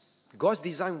oneness. God's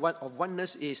design of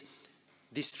oneness is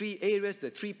these three areas, the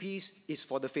three P's, is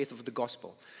for the faith of the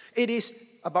gospel. It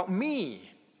is about me,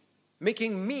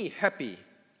 making me happy.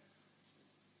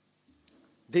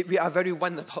 We are very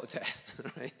one about that,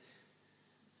 right?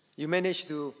 You manage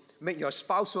to make your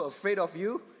spouse so afraid of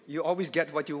you, you always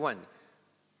get what you want.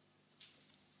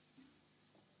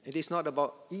 It is not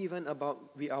even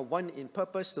about we are one in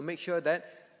purpose to make sure that,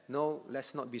 no,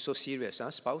 let's not be so serious,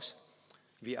 spouse.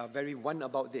 We are very one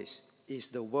about this. It's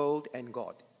the world and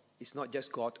God. It's not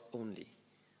just God only,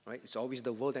 right? It's always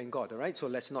the world and God, all right? So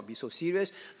let's not be so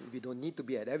serious. We don't need to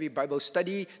be at every Bible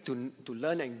study to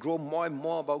learn and grow more and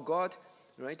more about God,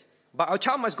 right? But our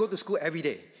child must go to school every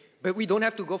day. But we don't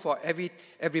have to go for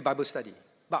every Bible study.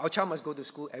 But our child must go to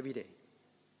school every day.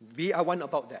 We are one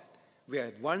about that. We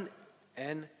are one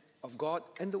and of God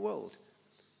and the world.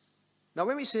 Now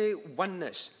when we say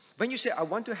oneness, when you say I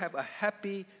want to have a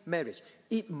happy marriage,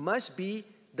 it must be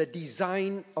the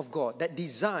design of God. That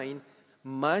design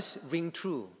must ring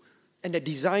true. And the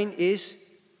design is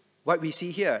what we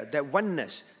see here, that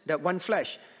oneness, that one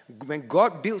flesh. When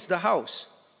God builds the house,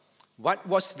 what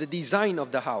was the design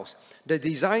of the house? The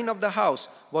design of the house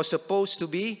was supposed to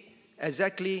be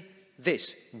exactly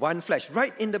this, one flesh.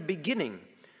 Right in the beginning,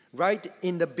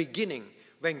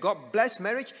 when God blessed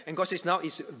marriage and God says now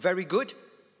it's very good.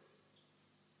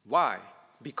 Why?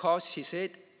 Because He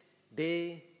said,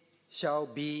 they shall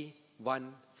be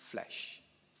one flesh.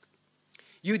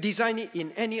 You design it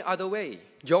in any other way,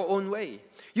 your own way.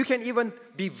 You can even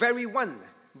be very one,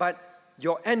 but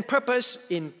your end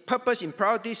purpose, in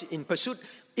priorities, in pursuit,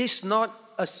 is not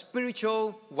a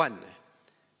spiritual one.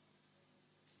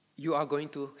 You are going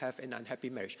to have an unhappy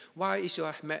marriage. Why is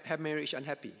your marriage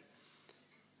unhappy?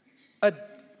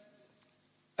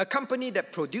 A company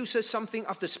that produces something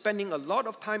after spending a lot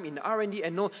of time in R&D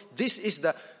and know this is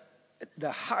the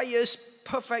highest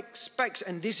perfect specs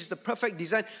and this is the perfect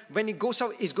design, when it goes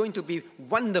out, it's going to be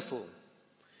wonderful.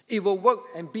 It will work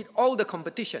and beat all the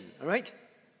competition, all right?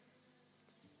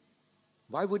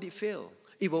 Why would it fail?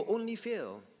 It will only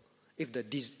fail if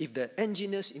the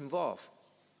engineers involved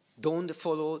don't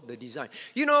follow the design.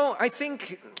 You know,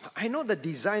 I know the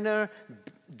designer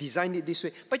designed it this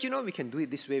way, but you know, we can do it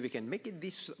this way, we can make it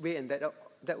this way and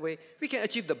that way. We can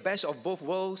achieve the best of both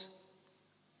worlds.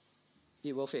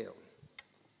 It will fail.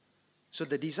 So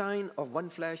the design of one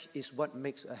flesh is what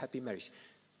makes a happy marriage.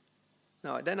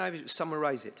 Now, then I will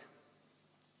summarize it.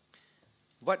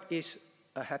 What is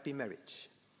a happy marriage?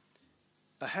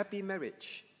 A happy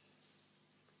marriage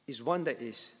is one that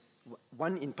is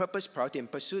one in purpose, priority,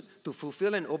 and pursuit to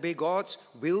fulfill and obey God's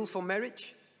will for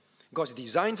marriage, God's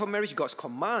design for marriage, God's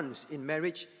commands in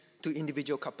marriage to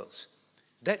individual couples.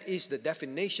 That is the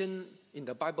definition in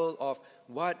the Bible of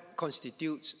what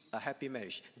constitutes a happy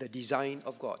marriage, the design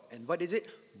of God. And what is it?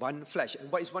 One flesh.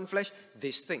 And what is one flesh?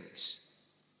 These things.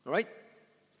 All right?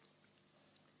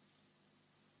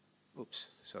 Oops,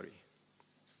 sorry.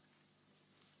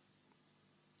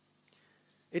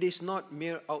 It is not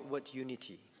mere outward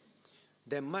unity.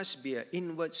 There must be an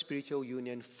inward spiritual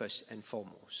union first and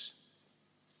foremost.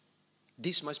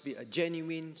 This must be a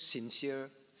genuine, sincere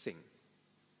thing.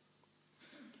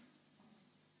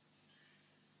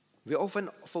 We often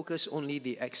focus only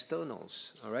the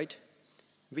externals, all right?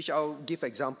 Which I'll give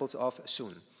examples of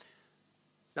soon.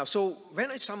 Now, so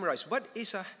when I summarize, what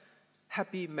is a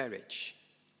happy marriage?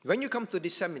 When you come to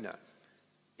this seminar,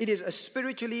 it is a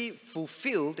spiritually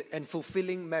fulfilled and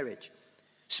fulfilling marriage.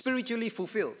 Spiritually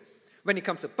fulfilled. When it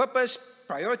comes to purpose,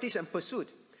 priorities, and pursuit,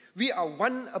 we are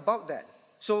one about that.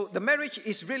 So the marriage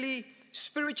is really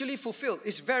spiritually fulfilled.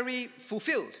 It's very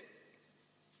fulfilled.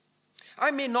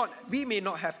 We may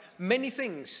not have many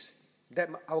things that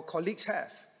our colleagues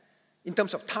have in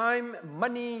terms of time,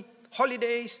 money,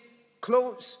 holidays,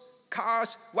 clothes,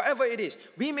 cars, whatever it is.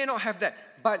 We may not have that.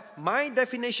 But my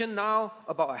definition now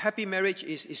about a happy marriage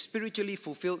is spiritually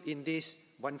fulfilled in this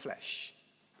one flesh.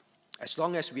 As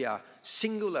long as we are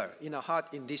singular in our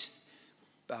heart in these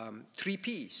three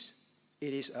P's,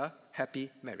 it is a happy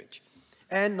marriage.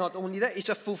 And not only that, it's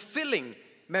a fulfilling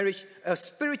marriage, a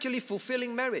spiritually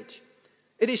fulfilling marriage.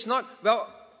 It is not,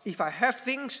 well, if I have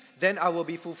things, then I will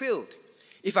be fulfilled.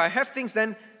 If I have things,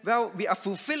 then, well, we are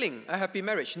fulfilling a happy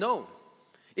marriage. No.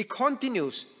 It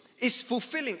continues. It's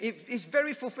fulfilling. It's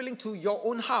very fulfilling to your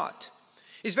own heart.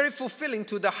 It's very fulfilling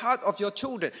to the heart of your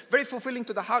children. Very fulfilling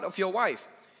to the heart of your wife.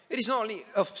 It is not only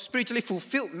a spiritually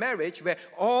fulfilled marriage where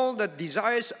all the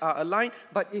desires are aligned,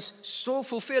 but it's so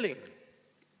fulfilling.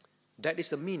 That is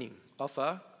the meaning of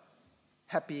a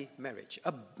happy marriage.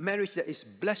 A marriage that is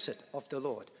blessed of the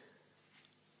Lord.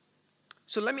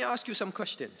 So let me ask you some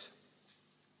questions.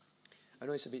 I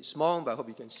know it's a bit small, but I hope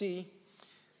you can see.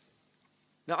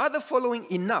 Now, are the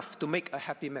following enough to make a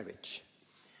happy marriage?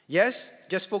 Yes,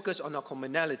 just focus on our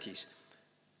commonalities.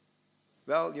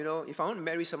 Well, if I want to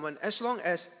marry someone, as long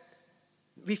as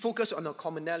we focus on our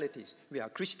commonalities. We are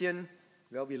Christian,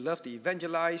 well, we love to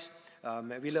evangelize,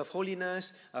 we love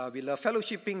holiness, we love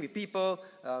fellowshipping with people.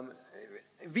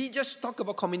 We just talk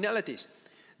about commonalities.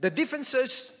 The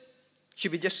differences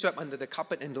should be just swept under the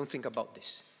carpet and don't think about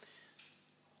this.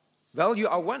 Well, you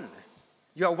are one.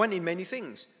 You are one in many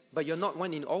things, but you're not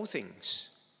one in all things.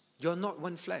 You're not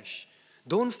one flesh.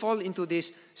 Don't fall into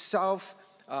this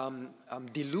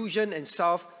self-delusion and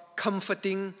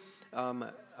self-comforting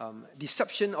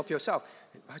deception of yourself.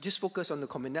 Just focus on the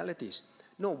commonalities.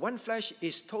 No, one flesh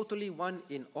is totally one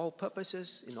in all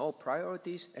purposes, in all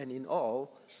priorities, and in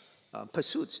all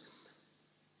pursuits.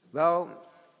 Well,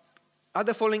 are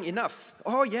the following enough?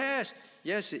 Oh, yes.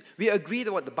 We agree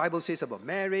to what the Bible says about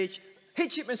marriage,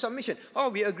 headship and submission. Oh,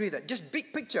 we agree that. Just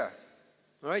big picture.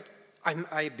 All right?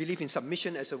 I believe in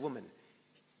submission as a woman.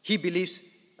 He believes,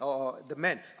 or the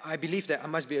man, I believe that I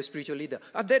must be a spiritual leader.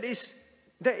 That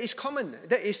is common.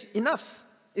 That is enough.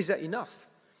 Is that enough?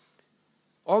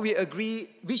 Or we agree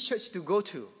which church to go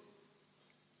to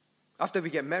after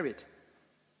we get married.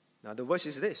 Now the verse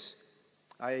is this.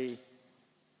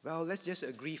 Let's just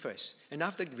agree first. And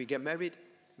after we get married,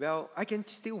 I can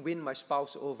still win my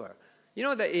spouse over.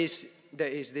 There is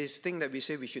this thing that we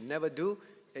say we should never do,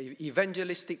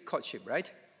 evangelistic courtship,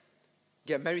 right?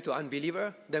 Get married to an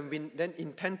unbeliever, then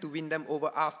intend to win them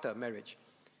over after marriage.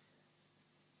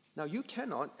 Now, you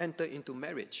cannot enter into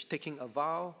marriage taking a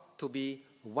vow to be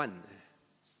one,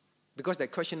 because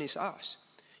that question is asked.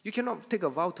 You cannot take a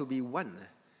vow to be one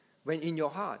when in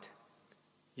your heart,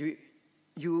 you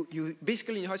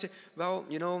basically in your heart say,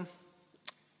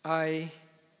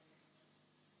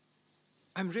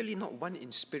 I'm really not one in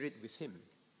spirit with him.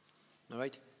 All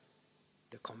right?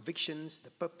 The convictions, the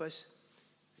purpose,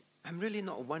 I'm really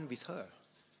not one with her.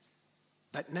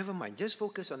 But never mind, just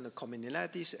focus on the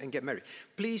commonalities and get married.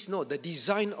 Please know, the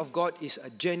design of God is a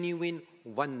genuine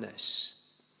oneness.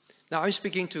 Now, I'm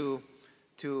speaking to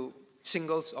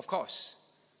singles, of course,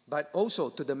 but also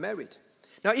to the married.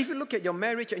 Now, if you look at your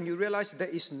marriage and you realize there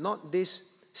is not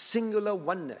this singular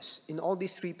oneness in all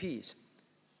these 3 Ps,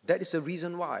 that is the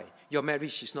reason why your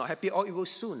marriage is not happy, or it will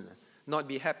soon not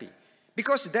be happy.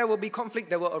 Because there will be conflict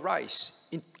that will arise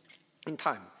in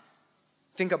time.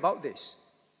 Think about this.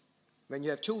 When you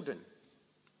have children,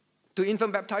 to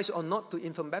infant baptize or not to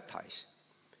infant baptize.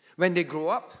 When they grow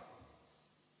up,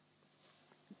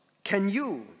 can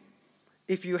you,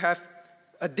 if you have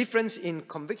a difference in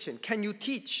conviction, can you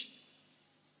teach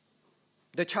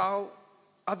the child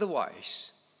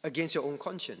otherwise against your own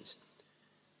conscience?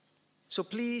 So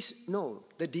please know,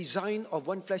 the design of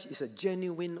one flesh is a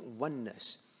genuine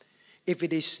oneness. If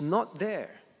it is not there,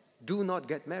 do not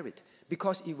get married,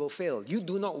 because it will fail. You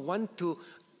do not want to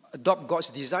adopt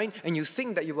God's design and you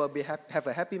think that you will have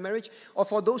a happy marriage. Or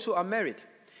for those who are married,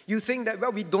 you think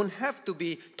that, we don't have to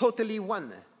be totally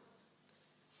one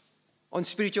on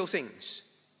spiritual things.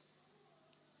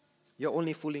 You're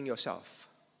only fooling yourself.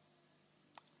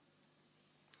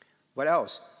 What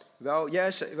else?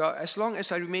 As long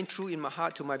as I remain true in my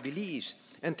heart to my beliefs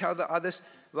and tell the others,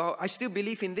 I still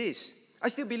believe in this. I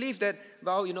still believe that,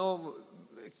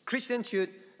 Christians should,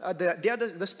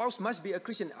 the spouse must be a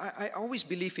Christian. I always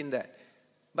believe in that.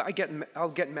 But I'll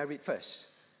get married first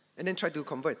and then try to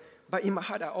convert. But in my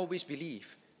heart, I always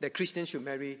believe that Christians should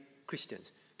marry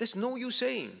Christians. There's no use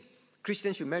saying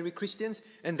Christians should marry Christians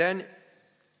and then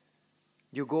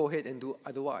you go ahead and do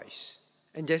otherwise.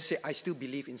 And just say, I still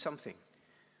believe in something.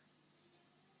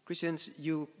 Christians,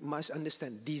 you must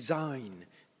understand design.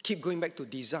 Keep going back to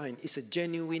design. It's a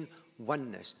genuine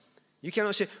oneness. You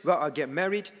cannot say, I'll get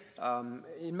married.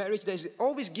 In marriage, there's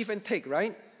always give and take,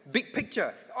 right? Big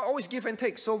picture, always give and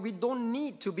take. So we don't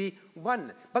need to be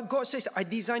one. But God says, I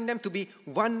designed them to be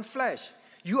one flesh.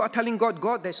 You are telling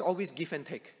God, there's always give and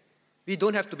take. We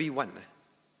don't have to be one.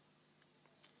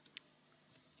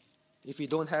 If we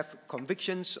don't have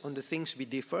convictions on the things we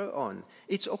differ on,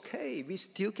 it's okay. We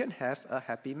still can have a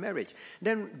happy marriage.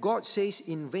 Then God says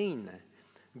in vain.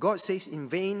 God says in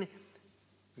vain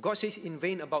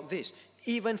about this.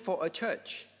 Even for a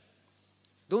church.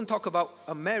 Don't talk about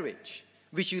a marriage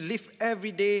which you live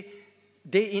every day,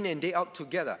 day in and day out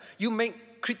together. You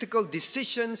make critical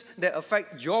decisions that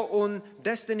affect your own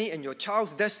destiny and your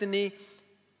child's destiny.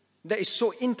 That is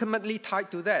so intimately tied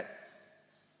to that.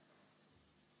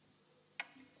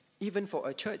 Even for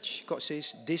a church, God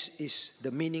says this is the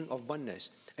meaning of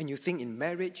oneness. And you think in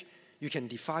marriage, you can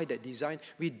defy that design.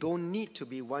 We don't need to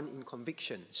be one in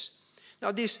convictions.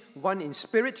 Now this one in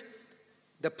spirit,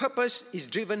 the purpose is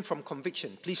driven from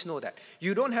conviction. Please know that.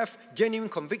 You don't have genuine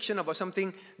conviction about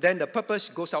something, then the purpose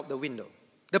goes out the window.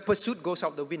 The pursuit goes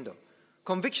out the window.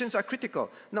 Convictions are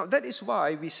critical. Now that is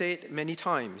why we say it many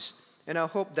times, and I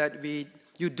hope that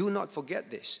you do not forget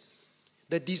this.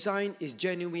 The design is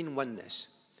genuine oneness.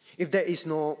 If there is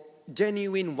no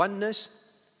genuine oneness,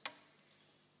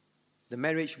 the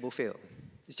marriage will fail.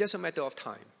 It's just a matter of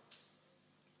time.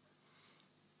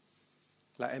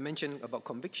 Like I mentioned about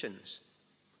convictions.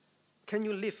 Can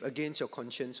you live against your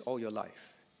conscience all your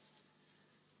life?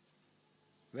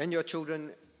 When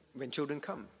children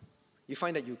come, you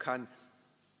find that you can't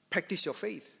practice your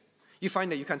faith. You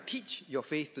find that you can't teach your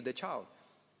faith to the child.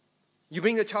 You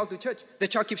bring the child to church. The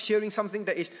child keeps hearing something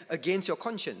that is against your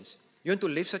conscience. You want to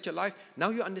live such a life? Now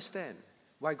you understand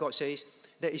why God says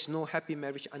there is no happy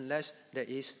marriage unless there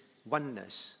is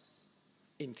oneness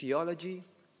in theology,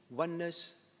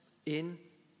 oneness in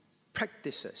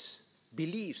practices,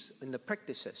 beliefs in the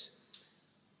practices.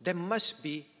 There must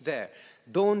be there.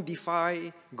 Don't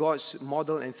defy God's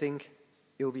model and think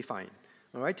it will be fine.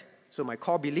 All right? So my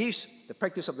core beliefs, the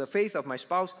practice of the faith of my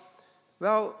spouse,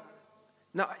 well,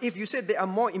 now if you said they are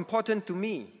more important to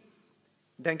me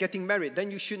than getting married,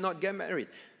 then you should not get married.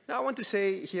 Now I want to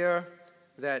say here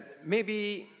that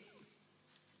maybe,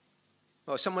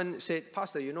 someone said,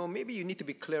 Pastor, maybe you need to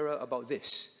be clearer about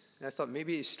this. And I thought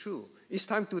maybe it's true. It's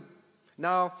time to,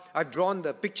 now I've drawn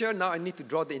the picture, now I need to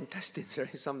draw the intestines,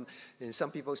 right?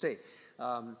 Some people say.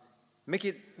 Make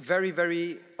it very,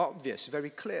 very obvious, very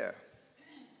clear.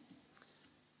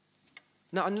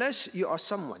 Now, unless you are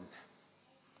someone,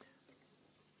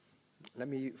 let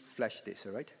me flash this,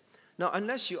 all right? Now,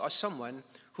 unless you are someone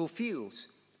who feels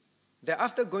that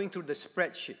after going through the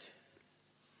spreadsheet,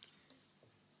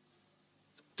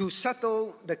 to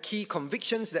settle the key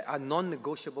convictions that are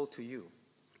non-negotiable to you,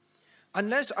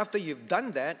 unless after you've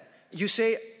done that, you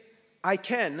say, I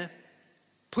can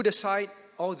put aside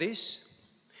all this,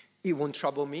 it won't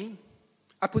trouble me.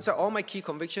 I put aside all my key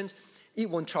convictions, it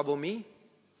won't trouble me.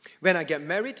 When I get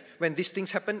married, when these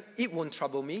things happen, it won't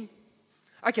trouble me.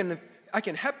 I can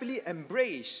happily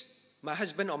embrace my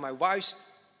husband or my wife's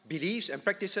beliefs and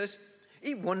practices.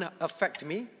 It won't affect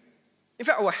me. In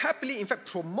fact, I will happily,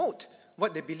 promote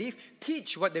what they believe,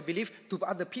 teach what they believe to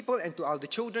other people and to other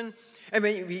children. And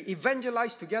when we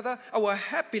evangelize together, I will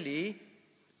happily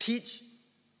teach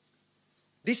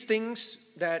these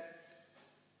things that,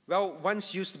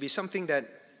 once used to be something that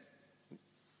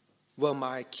were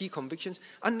my key convictions,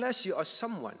 unless you are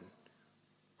someone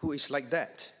who is like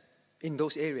that in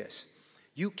those areas,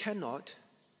 you cannot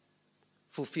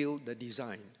fulfill the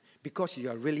design because you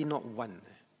are really not one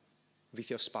with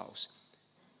your spouse.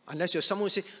 Unless you're someone who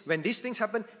says, when these things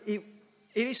happen, it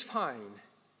is fine.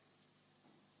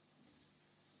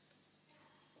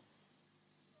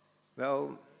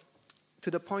 Well, to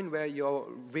the point where you're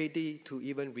ready to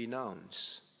even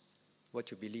renounce what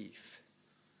you believe.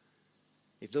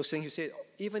 If those things you say,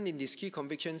 even in these key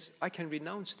convictions, I can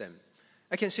renounce them.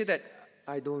 I can say that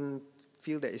I don't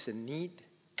feel there is a need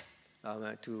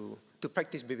to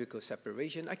practice biblical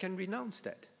separation. I can renounce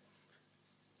that.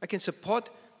 I can support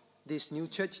this new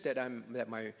church that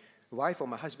my wife or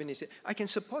my husband is in. I can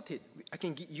support it. I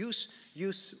can use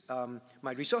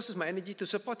my resources, my energy to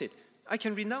support it. I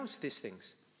can renounce these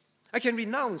things. I can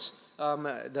renounce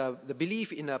the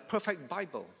belief in a perfect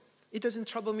Bible. It doesn't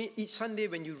trouble me each Sunday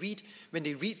when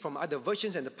they read from other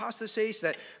versions and the pastor says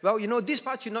that, this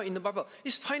part you're not in the Bible.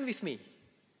 It's fine with me.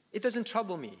 It doesn't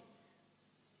trouble me.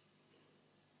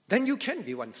 Then you can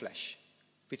be one flesh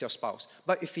with your spouse.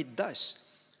 But if it does,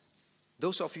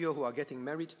 those of you who are getting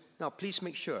married, now please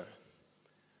make sure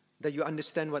that you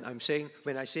understand what I'm saying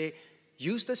when I say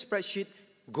use the spreadsheet,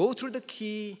 go through the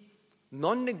key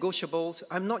non-negotiables.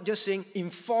 I'm not just saying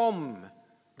inform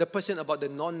the person about the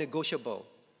non-negotiable.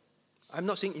 I'm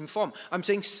not saying inform. I'm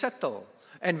saying settle.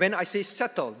 And when I say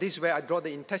settle, this is where I draw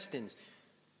the intestines.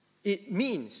 It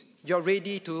means you're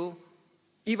ready to,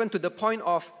 even to the point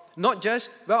of not just,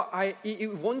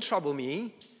 it won't trouble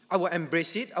me. I will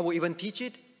embrace it. I will even teach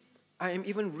it. I am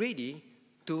even ready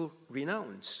to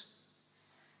renounce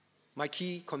my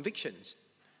key convictions.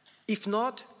 If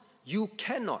not, you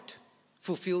cannot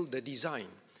fulfill the design.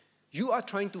 You are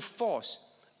trying to force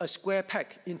a square peg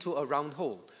into a round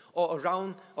hole, or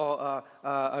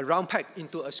a round peg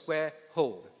into a square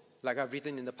hole, like I've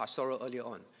written in the pastoral earlier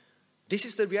on. This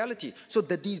is the reality. So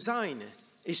the design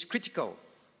is critical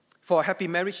for a happy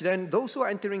marriage. Then those who are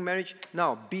entering marriage,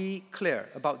 now be clear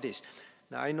about this.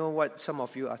 Now I know what some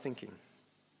of you are thinking.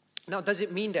 Now does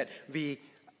it mean that we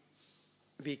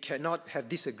we cannot have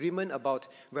disagreement about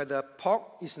whether pork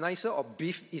is nicer or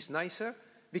beef is nicer.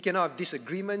 We cannot have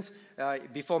disagreements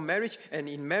before marriage and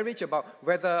in marriage about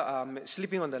whether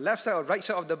sleeping on the left side or right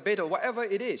side of the bed or whatever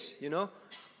it is,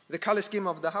 the color scheme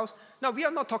of the house. Now, we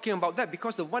are not talking about that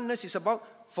because the oneness is about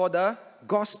for the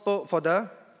gospel, where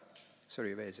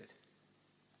is it?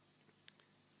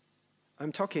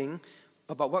 I'm talking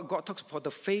about what God talks for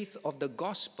the faith of the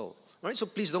gospel. Right? So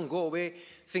please don't go away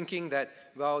thinking that,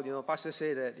 Pastor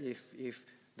said that if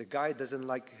the guy doesn't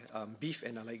like beef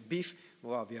and I like beef,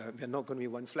 we are not going to be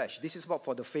one flesh. This is about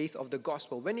for the faith of the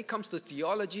gospel. When it comes to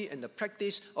theology and the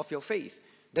practice of your faith,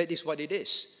 that is what it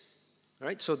is.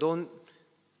 Right? So don't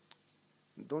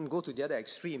go to the other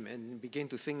extreme and begin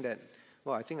to think that,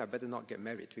 I think I better not get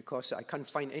married because I can't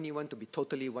find anyone to be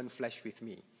totally one flesh with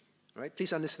me. Right?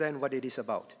 Please understand what it is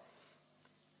about.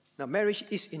 Now, marriage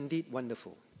is indeed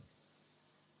wonderful.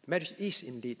 Marriage is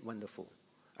indeed wonderful.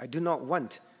 I do not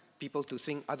want people to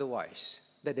think otherwise,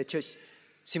 that the church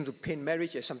seems to paint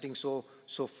marriage as something so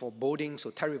foreboding,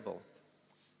 so terrible.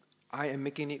 I am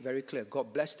making it very clear.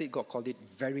 God blessed it. God called it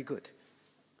very good.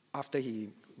 After he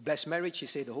blessed marriage, he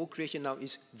said the whole creation now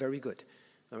is very good.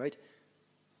 All right?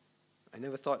 I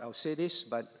never thought I would say this,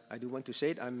 but I do want to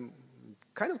say it. I'm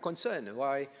kind of concerned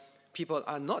why people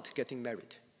are not getting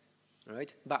married. All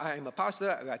right? But I am a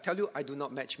pastor. I tell you, I do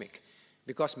not matchmake.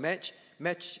 Because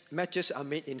matches are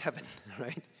made in heaven,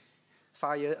 right?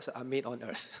 Fires are made on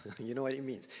earth. You know what it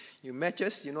means. You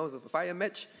matches, the fire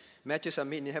matches are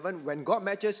made in heaven. When God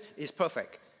matches, it's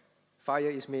perfect. Fire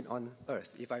is made on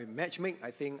earth. If I matchmake, I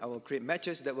think I will create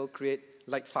matches that will create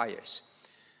like fires.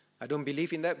 I don't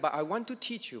believe in that, but I want to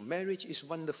teach you, marriage is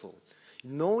wonderful.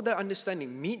 Know the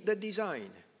understanding, meet the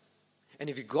design. And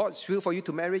if God's will for you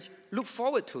to marry, look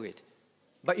forward to it.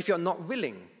 But if you're not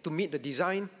willing to meet the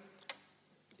design,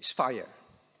 it's fire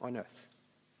on earth.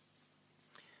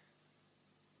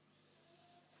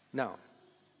 Now,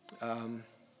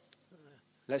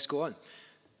 let's go on.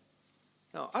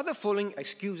 Now, are the following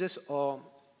excuses or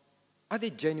are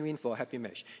they genuine for a happy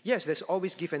marriage? Yes, there's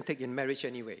always give and take in marriage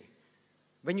anyway.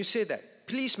 When you say that,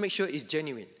 please make sure it's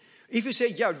genuine. If you say,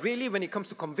 yeah, really, when it comes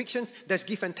to convictions, there's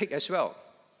give and take as well.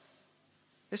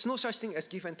 There's no such thing as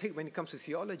give and take when it comes to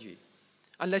theology,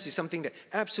 unless it's something that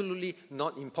absolutely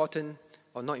not important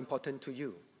or not important to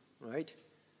you, right?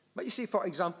 But you see, for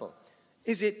example,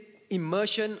 is it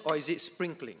immersion or is it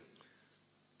sprinkling?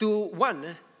 To one,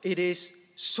 it is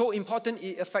so important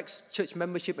it affects church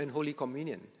membership and Holy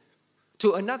Communion.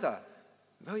 To another,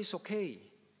 well, it's okay.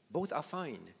 Both are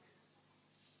fine.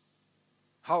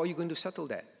 How are you going to settle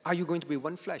that? Are you going to be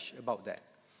one flesh about that?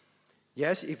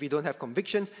 Yes, if we don't have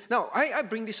convictions. Now, I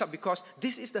bring this up because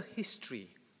this is the history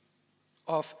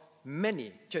of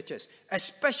many churches,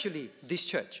 especially this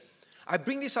church. I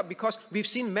bring this up because we've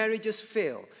seen marriages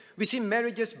fail. We've seen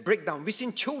marriages break down. We've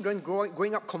seen children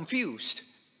growing up confused.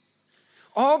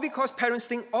 All because parents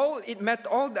think all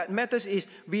that matters is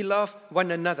we love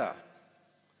one another.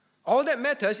 All that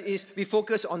matters is we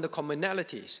focus on the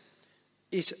commonalities.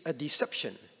 It's a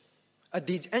deception.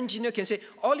 The engineer can say,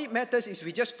 all it matters is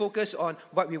we just focus on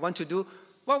what we want to do.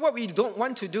 Well, what we don't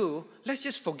want to do, let's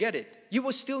just forget it. You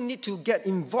will still need to get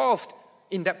involved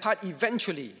in that part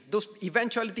eventually. Those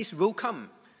eventualities will come.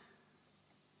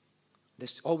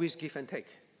 There's always give and take.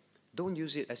 Don't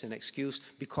use it as an excuse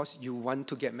because you want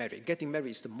to get married. Getting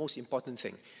married is the most important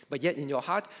thing. But yet in your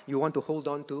heart, you want to hold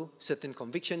on to certain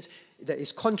convictions that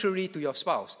is contrary to your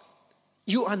spouse.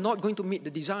 You are not going to meet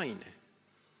the design.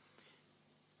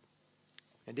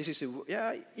 And this is,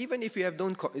 even if you have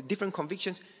different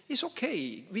convictions, it's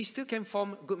okay. We still can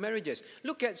form good marriages.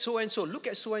 Look at so-and-so, look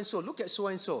at so-and-so, look at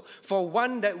so-and-so. For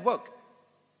one that worked,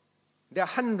 there are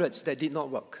hundreds that did not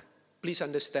work. Please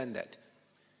understand that.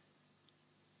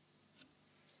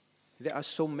 There are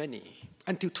so many.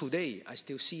 Until today, I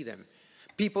still see them.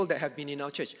 People that have been in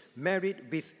our church, married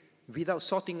without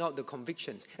sorting out the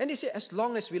convictions. And they say, as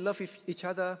long as we love each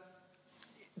other,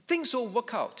 things will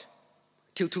work out.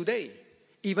 Till today.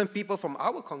 Even people from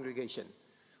our congregation,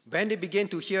 when they begin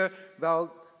to hear,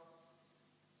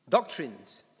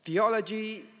 doctrines,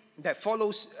 theology that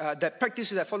follows, that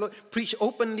practices that follow, preach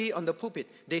openly on the pulpit,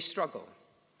 they struggle.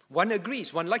 One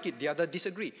agrees, one like it, the other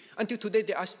disagree. Until today,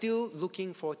 they are still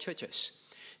looking for churches.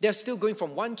 They are still going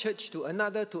from one church to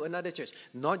another church,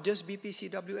 not just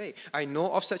BPCWA. I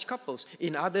know of such couples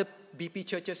in other BP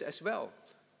churches as well.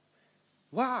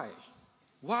 Why?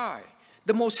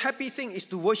 The most happy thing is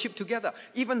to worship together.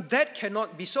 Even that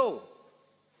cannot be so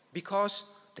because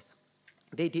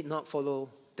they did not follow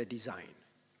the design,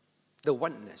 the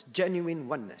oneness, genuine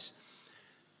oneness.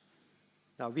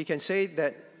 Now, we can say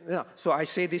that so I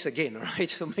say this again, all right?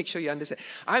 So make sure you understand.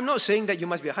 I'm not saying that you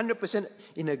must be 100%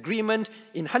 in agreement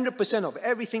in 100% of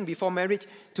everything before marriage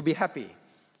to be happy,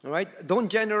 all right? Don't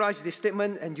generalize this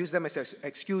statement and use them as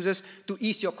excuses to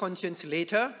ease your conscience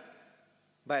later.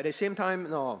 But at the same time,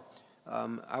 no,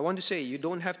 I want to say you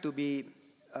don't have to be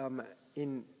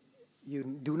you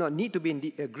do not need to be in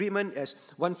the agreement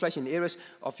as one flesh in areas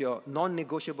of your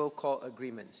non-negotiable core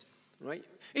agreements, right?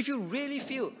 If you really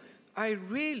feel, I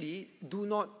really do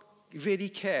not really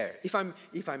care. If I'm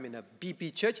in a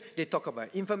BP church, they talk about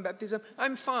infant baptism,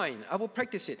 I'm fine. I will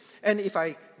practice it. And if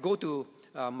I go to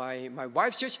my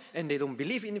wife's church and they don't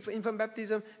believe in infant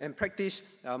baptism and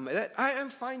practice that, I am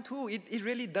fine too. It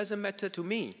really doesn't matter to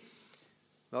me.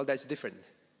 Well, that's different.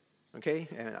 Okay?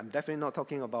 And I'm definitely not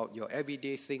talking about your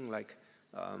everyday thing like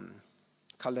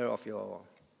color of your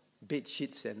bed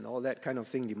sheets and all that kind of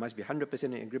thing. You must be 100%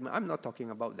 in agreement. I'm not talking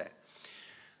about that.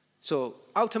 So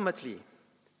ultimately,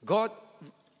 God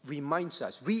reminds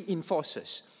us,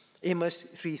 reinforces Amos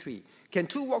 3:3. Can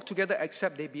two walk together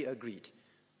except they be agreed?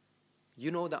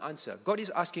 You know the answer. God is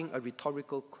asking a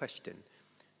rhetorical question.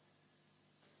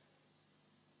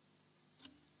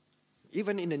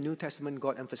 Even in the New Testament,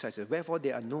 God emphasizes, wherefore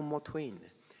there are no more twain.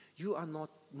 You are not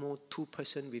more two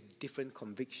persons with different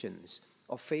convictions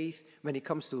of faith. When it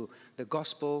comes to the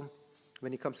gospel,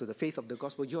 when it comes to the faith of the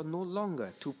gospel, you are no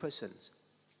longer two persons.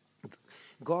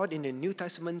 God in the New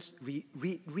Testament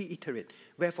reiterate,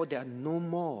 wherefore there are no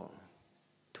more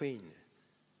twain,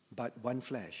 but one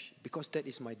flesh, because that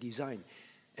is my design.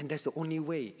 And that's the only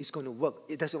way it's going to work.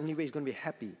 That's the only way it's going to be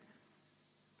happy.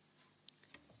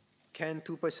 Can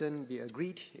two persons be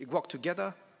agreed, walk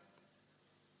together?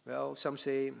 Well, some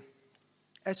say,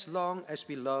 as long as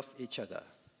we love each other,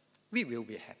 we will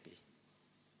be happy.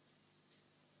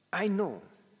 I know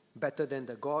better than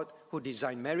the God who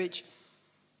designed marriage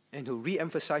and who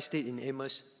re-emphasized it in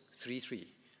Amos 3:3.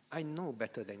 I know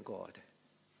better than God.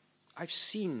 I've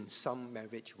seen some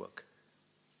marriage work.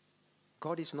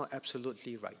 God is not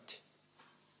absolutely right.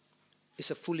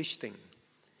 It's a foolish thing.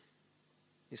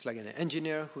 It's like an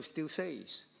engineer who still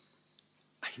says,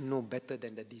 I know better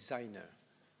than the designer.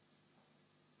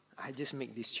 I just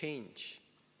make this change,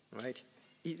 right?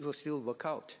 It will still work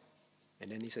out.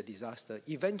 And then it's a disaster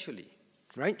eventually,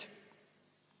 right?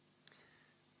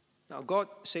 Now, God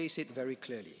says it very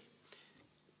clearly.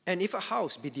 And if a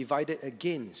house be divided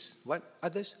against what?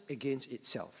 Others? Against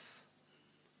itself.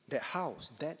 That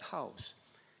house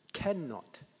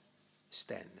cannot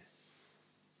stand.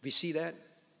 We see that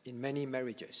in many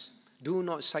marriages. Do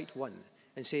not cite one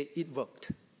and say it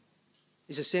worked.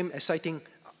 It's the same as citing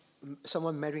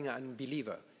someone marrying an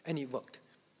unbeliever and it worked.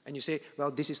 And you say, well,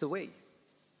 this is the way.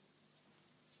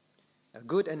 A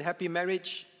good and happy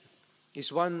marriage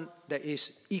is one that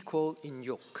is equal in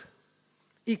yoke,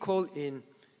 equal in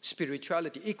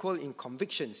spirituality, equal in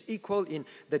convictions, equal in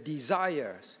the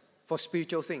desires for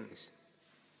spiritual things.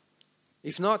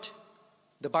 If not,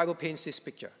 the Bible paints this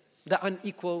picture, the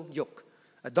unequal yoke.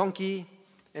 A donkey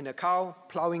and a cow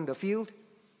plowing the field,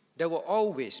 there will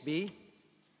always be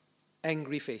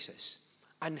angry faces,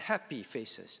 unhappy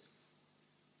faces,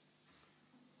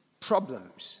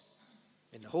 problems.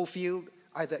 And the whole field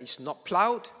either is not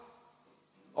plowed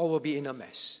or will be in a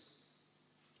mess.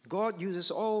 God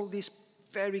uses all these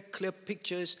very clear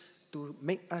pictures to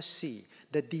make us see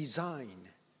the design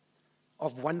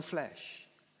of one flesh,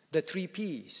 the 3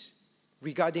 Ps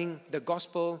regarding the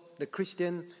gospel, the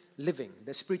Christian living,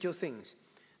 the spiritual things.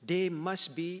 They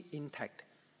must be intact.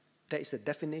 That is the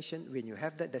definition. When you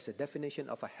have that, that's the definition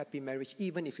of a happy marriage,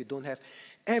 even if you don't have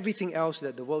everything else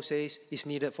that the world says is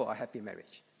needed for a happy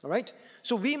marriage. All right?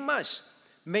 So we must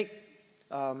make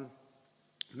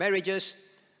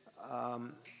marriages,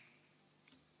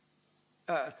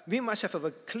 we must have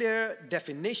a clear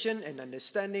definition and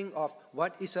understanding of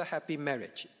what is a happy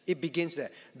marriage. It begins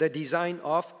there. The design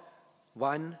of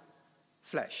one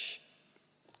flesh.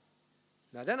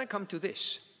 Now then I come to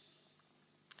this.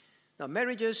 Now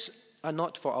marriages are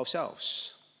not for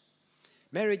ourselves.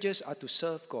 Marriages are to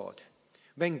serve God.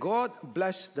 When God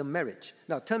blessed the marriage.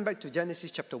 Now turn back to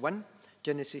Genesis chapter 1.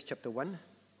 Genesis chapter 1.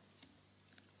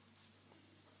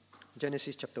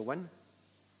 Genesis chapter 1.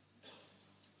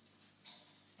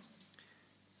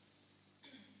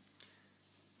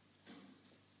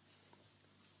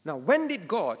 Now, when did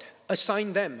God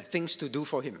assign them things to do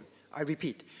for him? I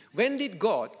repeat, when did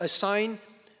God assign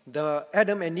the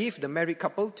Adam and Eve, the married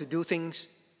couple, to do things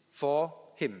for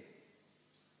him?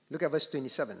 Look at verse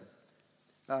 27.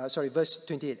 Verse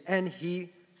 28.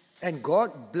 And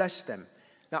God blessed them.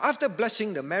 Now, after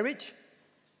blessing the marriage,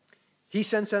 he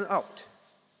sends them out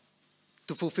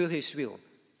to fulfill his will.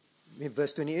 In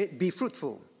verse 28, be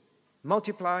fruitful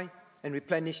multiply and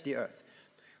replenish the earth.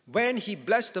 When he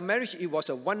blessed the marriage, it was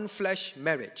a one-flesh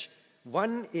marriage.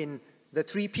 One in the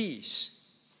 3 Ps.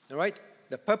 All right?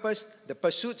 The purpose, the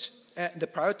pursuits, the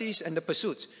priorities and the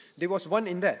pursuits. There was one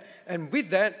in that. And with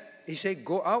that, he said,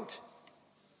 go out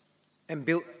and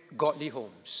build godly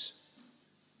homes.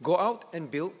 Go out and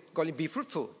build godly, be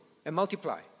fruitful and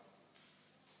multiply.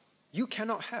 You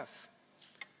cannot have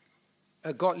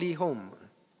a godly home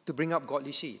to bring up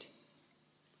godly seed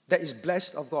that is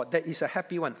blessed of God, that is a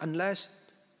happy one, unless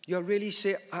you really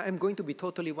say, I am going to be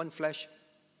totally one flesh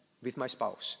with my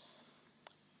spouse.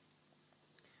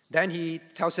 Then he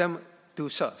tells them to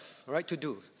serve, right? To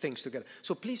do things together.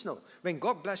 So please know, when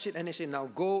God bless it and he says, now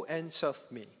go and serve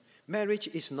me. Marriage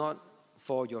is not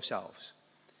for yourselves.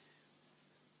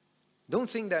 Don't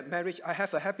think that marriage, I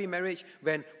have a happy marriage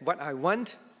when what I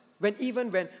want,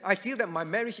 even when I feel that my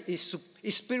marriage is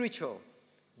spiritual,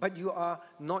 but you are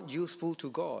not useful to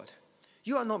God.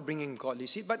 You are not bringing godly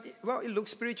seed, but it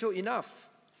looks spiritual enough.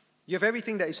 You have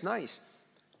everything that is nice.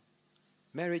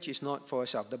 Marriage is not for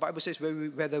ourselves. The Bible says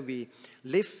whether we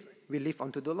live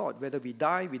unto the Lord. Whether we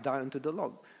die unto the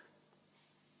Lord.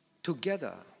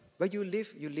 Together. Where you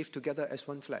live together as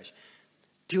one flesh.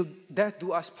 Till death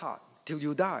do us part. Till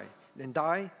you die. Then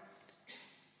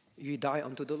you die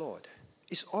unto the Lord.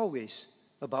 It's always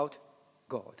about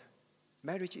God.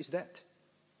 Marriage is that.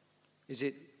 Is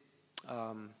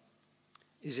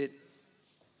it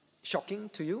shocking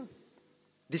to you?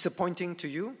 Disappointing to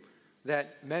you?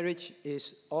 That marriage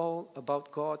is all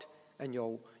about God and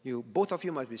you both of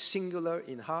you must be singular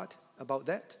in heart about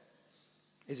that?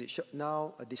 Is it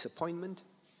now a disappointment?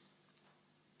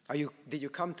 Did you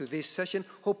come to this session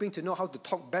hoping to know how to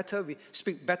talk better, we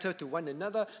speak better to one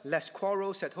another, less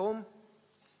quarrels at home?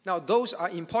 Now those are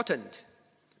important,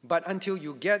 but until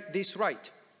you get this right,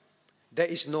 there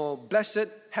is no blessed,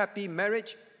 happy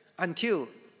marriage until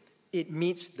it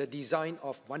meets the design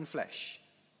of one flesh.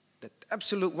 The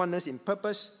absolute oneness in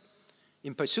purpose,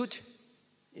 in pursuit,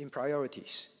 in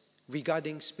priorities,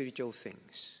 regarding spiritual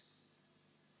things.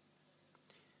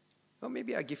 Well,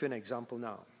 maybe I'll give you an example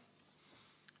now.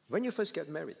 When you first get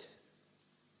married,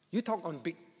 you talk on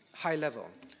high level.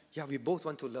 Yeah, we both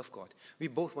want to love God. We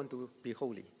both want to be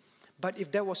holy. But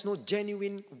if there was no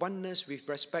genuine oneness with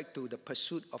respect to the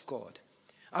pursuit of God,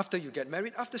 after you get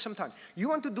married, after some time, you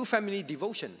want to do family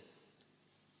devotion,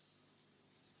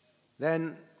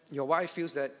 then your wife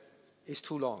feels that it's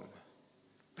too long.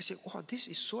 I say, oh, this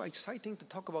is so exciting to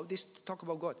talk about this, to talk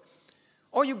about God.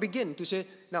 Or you begin to say,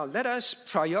 now let us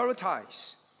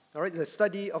prioritize, all right, the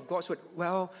study of God's word.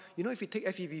 Well, if you take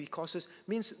FEB courses,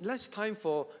 means less time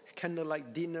for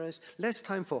candlelight dinners, less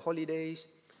time for holidays.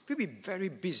 We'll be very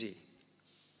busy.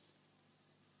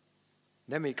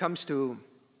 Then when it comes to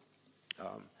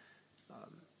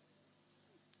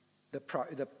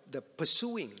the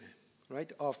pursuing, right,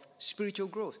 of spiritual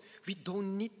growth, we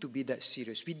don't need to be that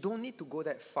serious. We don't need to go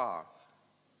that far.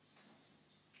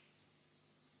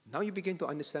 Now you begin to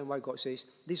understand why God says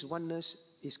this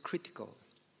oneness is critical.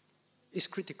 It's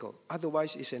critical.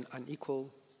 Otherwise, it's an unequal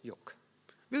yoke.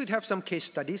 We would have some case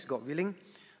studies, God willing,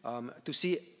 to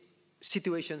see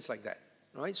situations like that.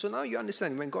 Right? So now you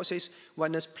understand when God says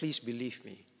oneness, please believe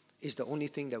me, is the only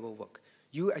thing that will work.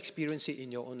 You experience it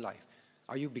in your own life.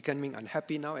 Are you becoming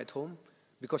unhappy now at home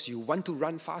because you want to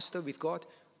run faster with God,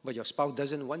 but your spouse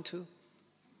doesn't want to?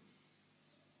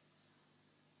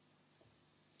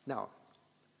 Now,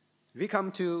 we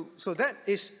come to, so that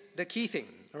is the key thing,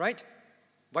 all right?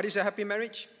 What is a happy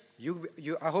marriage?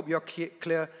 I hope you're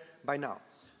clear by now.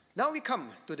 Now we come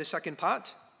to the second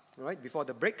part, all right, before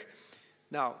the break.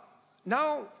 Now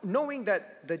knowing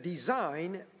that the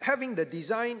design, having the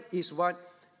design is what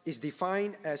is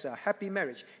defined as a happy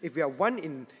marriage. If we are one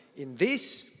in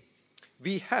this,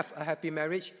 we have a happy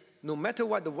marriage, no matter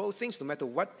what the world thinks, no matter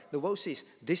what the world sees.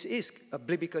 This is a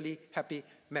biblically happy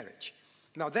marriage.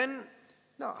 Now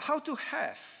how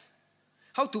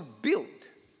to build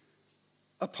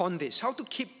upon this, how to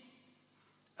keep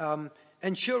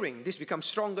ensuring this becomes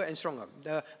stronger and stronger.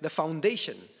 The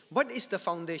foundation. What is the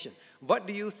foundation? What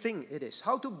do you think it is?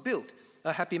 How to build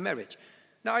a happy marriage?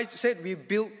 Now I said we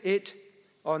build it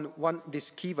on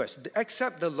this key verse.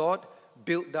 Except the Lord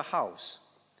built the house,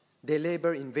 they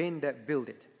labor in vain that build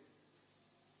it.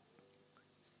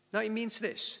 Now it means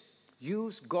this.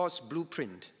 Use God's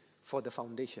blueprint for the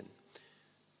foundation.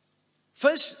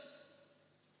 First,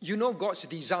 God's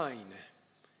design.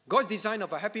 God's design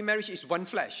of a happy marriage is one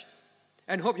flesh.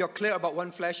 And hope you're clear about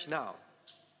one flesh now.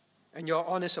 And you're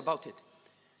honest about it.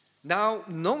 Now,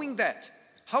 knowing that,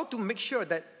 how to make sure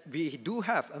that we do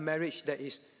have a marriage that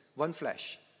is one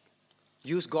flesh?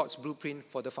 Use God's blueprint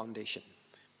for the foundation.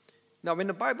 Now, when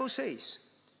the Bible says,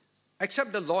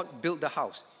 except the Lord build the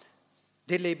house,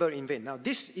 they labor in vain. Now,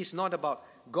 this is not about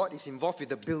God is involved with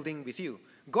the building with you.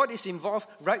 God is involved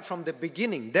right from the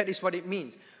beginning. That is what it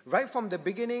means. Right from the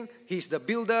beginning, He's the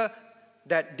builder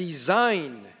that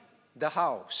designed the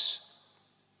house.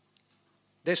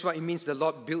 That's what it means the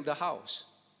Lord built the house.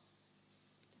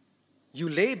 You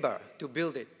labor to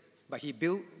build it, but He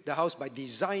built the house by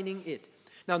designing it.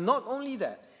 Now, not only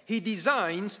that, He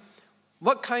designs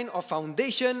what kind of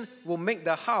foundation will make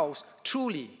the house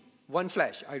truly one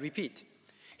flesh. I repeat.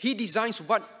 He designs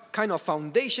what kind of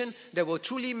foundation that will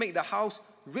truly make the house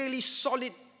really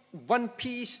solid, one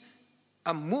piece,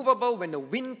 unmovable when the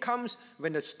wind comes,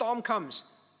 when the storm comes.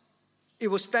 It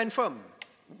will stand firm.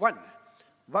 One.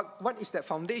 What is that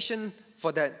foundation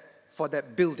for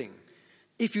that building?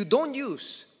 If you do not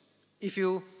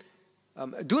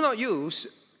use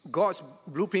God's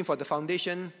blueprint for the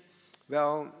foundation,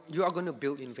 well, you are going to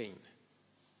build in vain.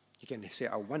 You can say,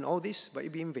 I want all this, but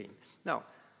it'll be in vain. Now,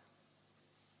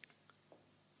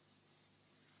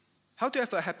 how to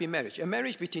have a happy marriage? A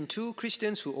marriage between two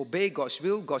Christians who obey God's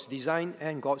will, God's design,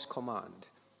 and God's command.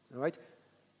 All right?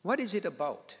 What is it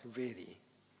about, really?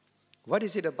 What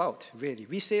is it about, really?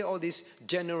 We say all these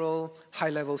general,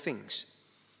 high-level things.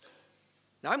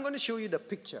 Now, I'm going to show you the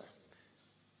picture.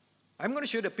 I'm going to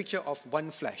show you the picture of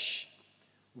one flesh.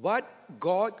 What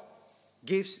God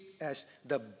gives as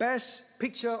the best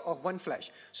picture of one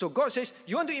flesh. So God says,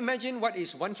 you want to imagine what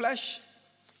is one flesh?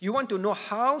 You want to know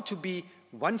how to be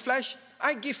one flesh?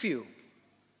 I give you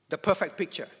the perfect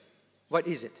picture. What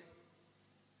is it?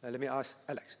 Let me ask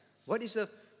Alex. What is the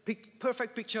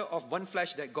perfect picture of one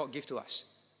flesh that God gives to us?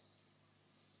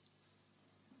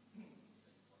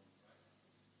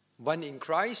 One in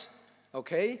Christ.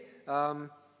 Okay.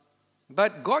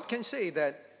 But God can say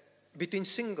that between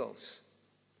singles,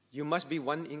 you must be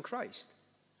one in Christ.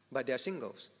 But they are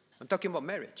singles. I'm talking about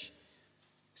marriage.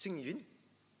 Xing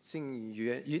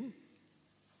Yun.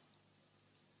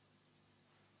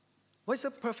 What's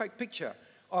the perfect picture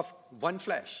of one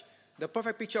flesh? The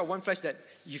perfect picture of one flesh that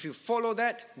if you follow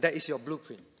that, that is your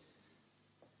blueprint.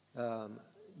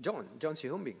 John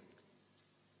Sihombing.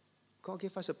 God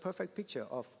gave us a perfect picture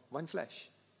of one flesh.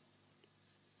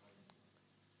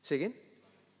 Say again?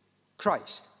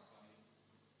 Christ.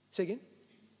 Say again?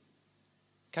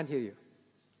 Can't hear you.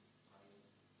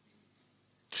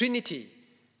 Trinity.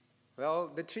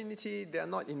 Well, the Trinity, they are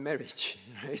not in marriage,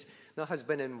 right? Not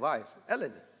husband and wife.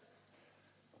 Ellen.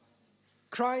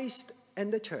 Christ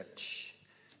and the church.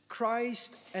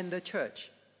 Christ and the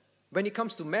church. When it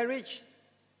comes to marriage,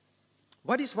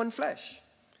 what is one flesh?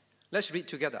 Let's read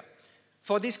together.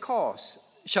 For this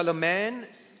cause shall a man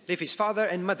leave his father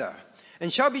and mother,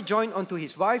 and shall be joined unto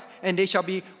his wife, and they shall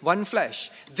be one flesh.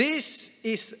 This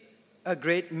is a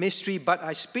great mystery, but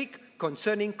I speak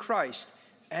concerning Christ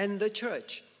and the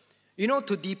church. You know,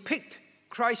 to depict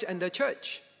Christ and the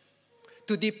church,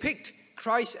 to depict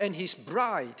Christ and his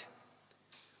bride,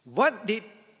 what did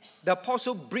the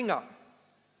apostle bring up?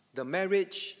 The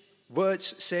marriage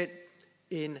words said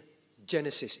in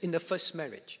Genesis, in the first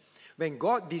marriage. When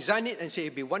God designed it and said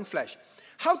it'll be one flesh.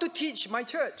 How to teach my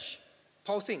church?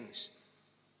 Paul thinks.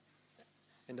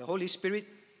 And the Holy Spirit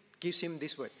gives him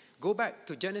this word. Go back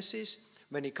to Genesis.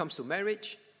 When it comes to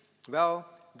marriage, well,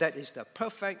 that is the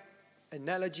perfect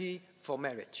analogy for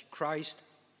marriage. Christ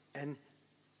and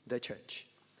the church.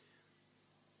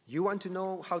 You want to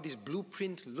know how this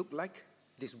blueprint look like?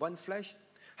 This one flesh?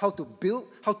 How to build,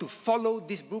 how to follow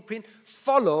this blueprint?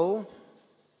 Follow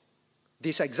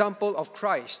this example of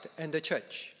Christ and the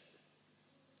church.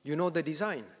 You know the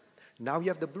design. Now you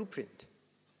have the blueprint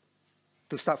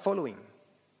to start following,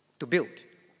 to build.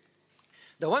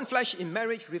 The one flesh in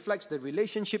marriage reflects the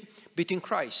relationship between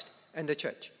Christ and the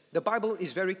church. The Bible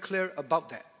is very clear about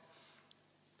that.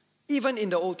 Even in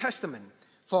the Old Testament,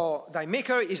 for thy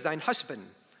maker is thine husband.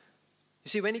 You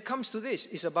see, when it comes to this,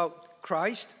 it's about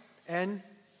Christ and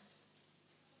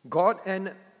God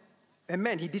and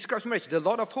man. He describes marriage. The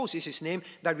Lord of hosts is his name.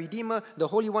 Thy Redeemer, the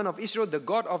Holy One of Israel, the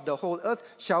God of the whole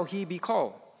earth, shall he be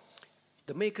called.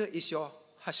 The maker is your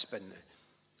husband.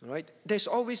 Right? There's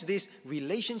always this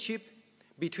relationship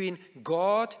between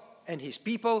God and his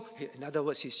people, in other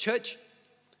words, his church,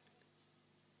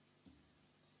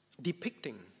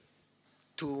 depicting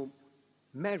to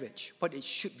marriage what it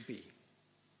should be.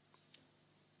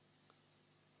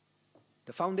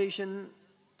 The foundation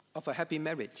of a happy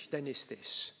marriage then is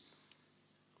this,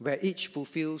 where each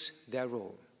fulfills their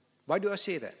role. Why do I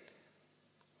say that?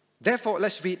 Therefore,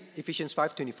 let's read Ephesians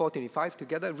 5:24-25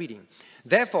 together, reading.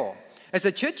 Therefore, as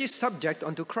the church is subject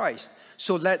unto Christ,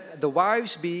 so let the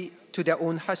wives be to their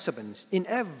own husbands in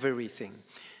everything.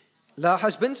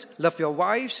 Husbands, love your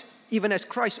wives, even as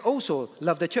Christ also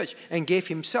loved the church and gave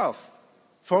himself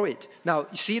for it. Now,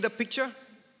 you see the picture?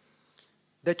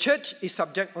 The church is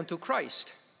subject unto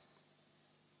Christ.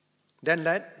 Then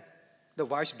let the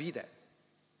wives be that.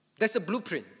 That's the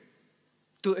blueprint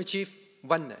to achieve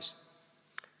oneness.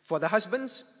 For the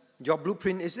husbands, your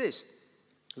blueprint is this.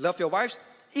 Love your wives,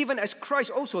 even as Christ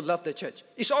also loved the church.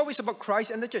 It's always about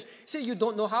Christ and the church. Say you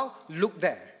don't know how? Look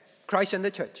there. Christ and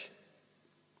the church.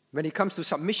 When it comes to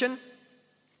submission,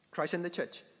 Christ and the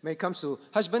church. When it comes to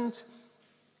husbands,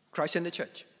 Christ and the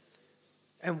church.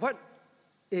 And what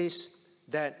is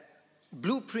that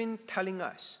blueprint telling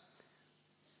us?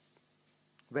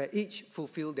 Where each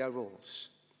fulfill their roles.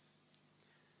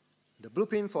 The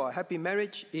blueprint for a happy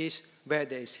marriage is where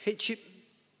there is headship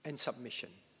and submission.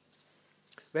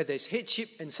 Where there is headship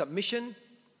and submission,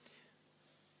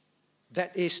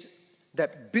 that is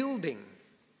that building,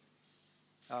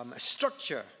 a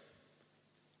structure,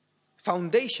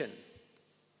 foundation,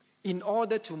 in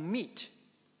order to meet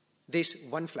this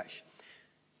one flesh.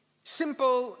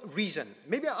 Simple reason.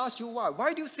 Maybe I ask you why.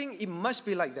 Why do you think it must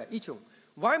be like that? Ichung,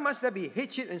 why must there be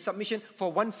headship and submission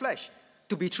for one flesh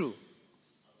to be true?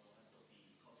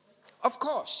 Of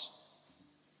course.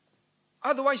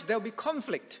 Otherwise, there will be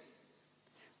conflict.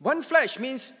 One flesh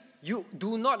means you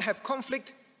do not have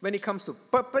conflict when it comes to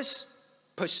purpose,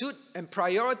 pursuit, and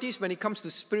priorities when it comes to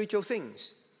spiritual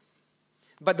things.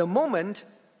 But the moment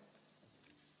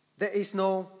there is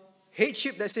no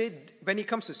headship, let's say, when it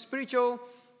comes to spiritual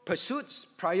pursuits,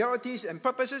 priorities, and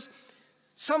purposes,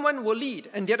 someone will lead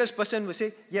and the other person will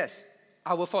say, yes,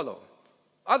 I will follow.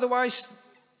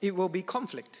 Otherwise, it will be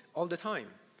conflict all the time.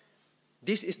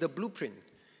 This is the blueprint.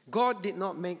 God did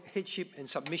not make headship and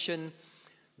submission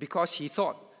because he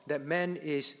thought that man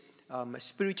is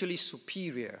spiritually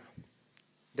superior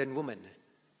than woman.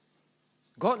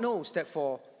 God knows that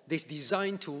for this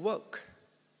design to work,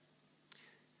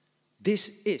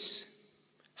 this is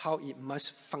how it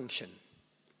must function.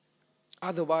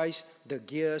 Otherwise, the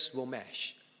gears will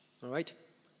mash. All right?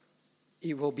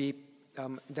 It will be,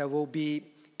 there will be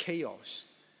chaos.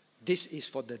 This is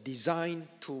for the design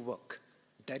to work.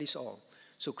 That is all.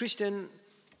 So, Christian,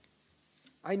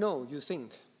 I know you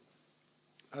think.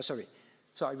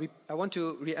 So I want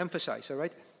to re-emphasize. All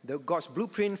right? God's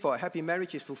blueprint for a happy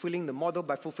marriage is fulfilling the model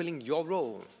by fulfilling your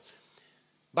role.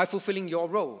 By fulfilling your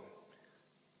role.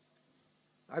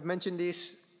 I've mentioned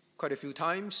this quite a few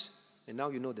times, and now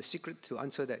you know the secret to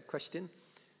answer that question.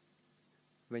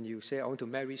 When you say, I want to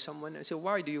marry someone, I say,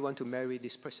 why do you want to marry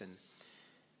this person?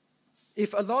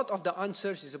 If a lot of the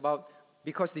answers is about,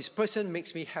 because this person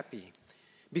makes me happy,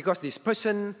 because this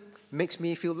person makes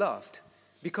me feel loved,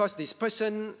 because this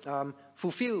person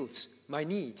fulfills my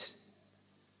needs,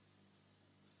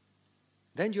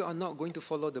 then you are not going to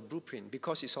follow the blueprint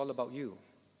because it's all about you.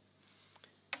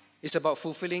 It's about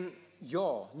fulfilling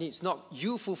your needs, not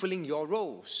you fulfilling your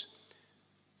roles.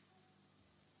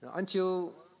 Now,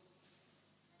 until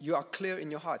you are clear in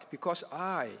your heart, because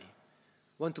I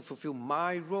want to fulfill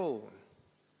my role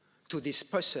to this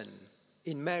person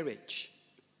in marriage,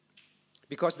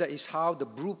 because that is how the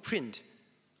blueprint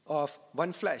of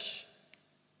one flesh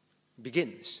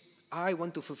begins. I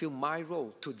want to fulfill my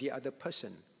role to the other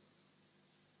person.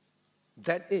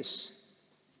 That is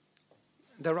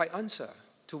the right answer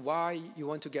to why you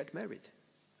want to get married.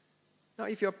 Now,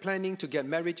 if you're planning to get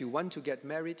married, you want to get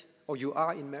married, or you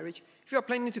are in marriage, if you're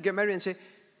planning to get married and say,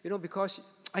 because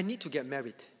I need to get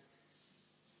married.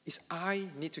 Is I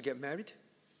need to get married?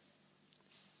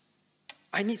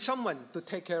 I need someone to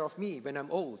take care of me when I'm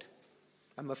old.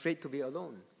 I'm afraid to be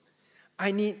alone.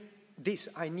 I need this,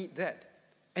 I need that.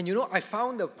 And I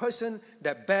found the person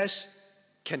that best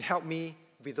can help me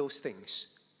with those things.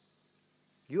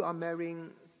 You are marrying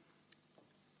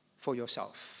for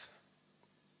yourself,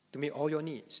 to meet all your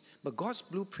needs. But God's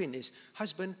blueprint is,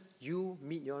 husband, you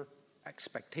meet your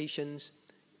expectations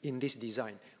in this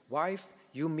design. Wife,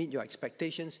 you meet your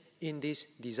expectations in this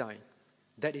design.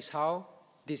 That is how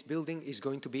this building is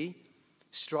going to be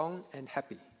strong and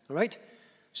happy. All right?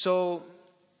 So,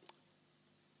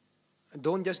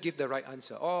 don't just give the right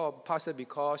answer. Oh, Pastor,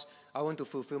 because I want to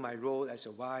fulfill my role as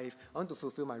a wife, I want to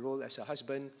fulfill my role as a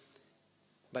husband.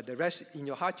 But the rest in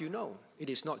your heart, it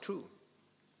is not true.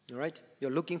 All right?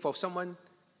 You're looking for someone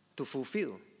to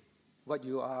fulfill what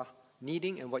you are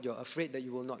needing and what you're afraid that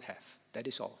you will not have. That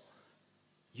is all.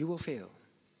 You will fail.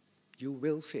 You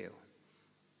will fail.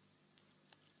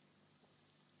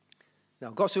 Now,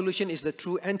 God's solution is the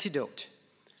true antidote.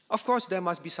 Of course, there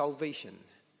must be salvation.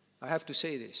 I have to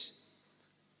say this.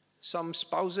 Some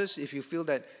spouses, if you feel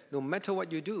that no matter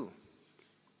what you do,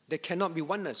 there cannot be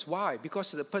oneness. Why?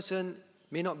 Because the person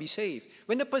may not be saved.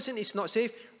 When the person is not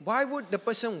saved, why would the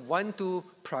person want to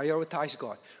prioritize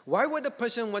God? Why would the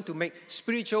person want to make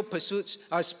spiritual pursuits,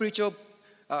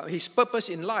 his purpose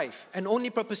in life, and only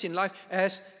purpose in life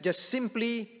as just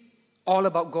simply all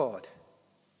about God?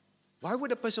 Why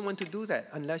would a person want to do that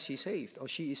unless he's saved or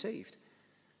she is saved?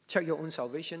 Check your own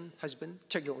salvation, husband.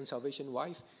 Check your own salvation,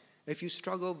 wife. If you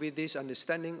struggle with this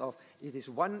understanding of it is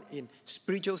one in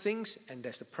spiritual things and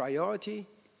there's a priority,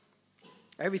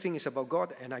 everything is about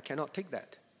God and I cannot take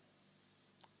that,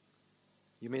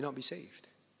 you may not be saved.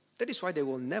 That is why there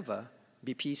will never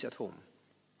be peace at home.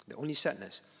 The only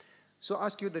sadness. So I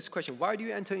ask you this question, why do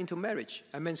you enter into marriage?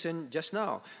 I mentioned just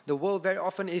now, the world very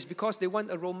often is because they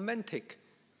want a romantic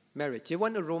marriage. They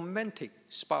want a romantic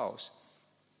spouse.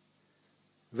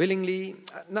 Willingly,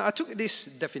 now I took this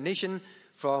definition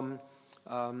from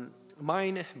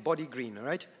Mind, Body, Green, all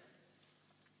right?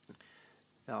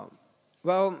 Now,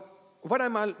 well, what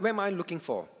am I looking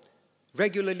for?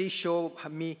 Regularly show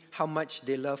me how much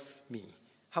they love me,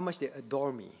 how much they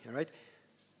adore me, all right?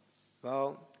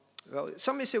 Well,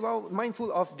 some may say, well,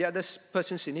 mindful of the other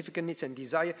person's significant needs and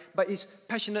desire, but it's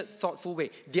passionate, thoughtful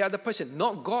way. The other person,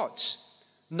 not God's.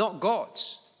 Not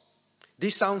God's.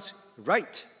 This sounds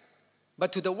right.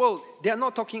 But to the world, they are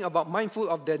not talking about mindful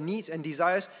of their needs and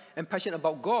desires and passionate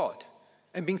about God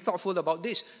and being thoughtful about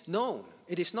this. No,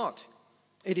 it is not.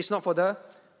 It is not for the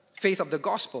faith of the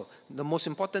gospel. The most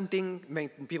important thing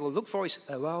people look for is,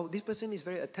 well, this person is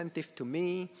very attentive to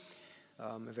me,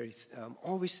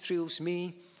 always thrills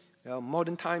me.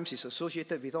 Modern times is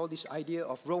associated with all this idea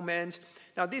of romance.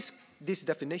 Now, this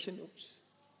definition,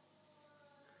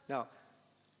 Now,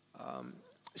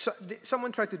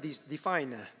 someone tried to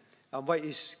define what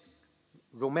is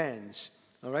romance,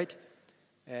 all right?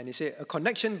 And he said, a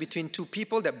connection between two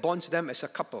people that bonds them as a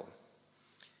couple,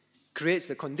 creates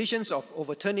the conditions of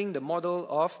overturning the model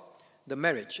of the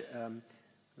marriage.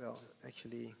 Well,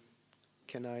 actually,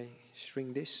 can I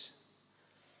shrink this?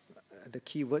 The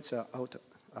key words are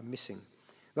missing.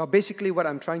 Well, basically what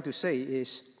I'm trying to say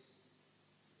is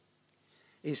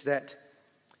that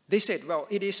they said, well,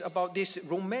 it is about this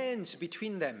romance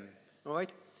between them, all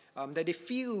right? That they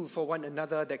feel for one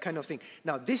another, that kind of thing.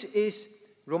 Now, this is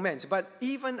romance, but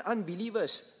even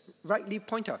unbelievers rightly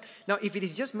point out. Now, if it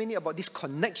is just mainly about this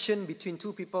connection between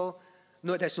two people,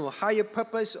 no, there's no higher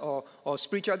purpose or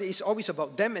spirituality, it's always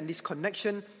about them and this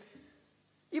connection.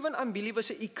 Even unbelievers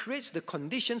say it creates the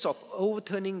conditions of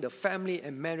overturning the family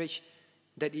and marriage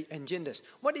that it engenders.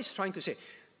 What is trying to say?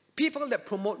 People that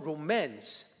promote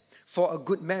romance for a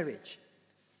good marriage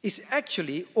is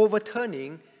actually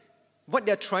overturning what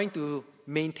they're trying to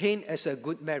maintain as a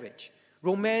good marriage.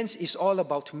 Romance is all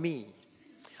about me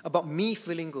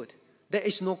feeling good. There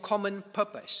is no common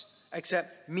purpose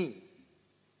except me.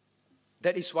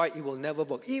 That is why it will never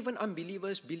work. Even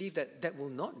unbelievers believe that will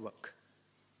not work.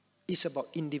 It's about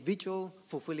individual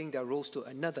fulfilling their roles to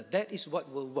another. That is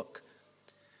what will work.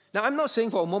 Now, I'm not saying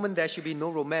for a moment there should be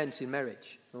no romance in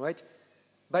marriage, all right?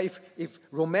 But if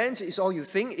romance is all you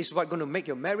think is what's going to make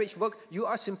your marriage work, you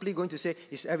are simply going to say,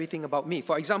 it's everything about me.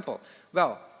 For example,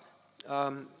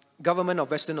 government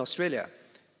of Western Australia,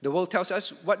 the world tells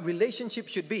us what relationship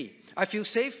should be. I feel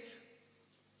safe.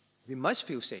 We must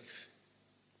feel safe.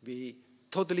 We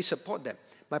totally support them.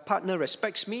 My partner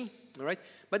respects me, all right?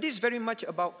 But this is very much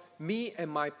about me and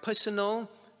my personal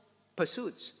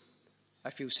pursuits. I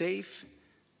feel safe.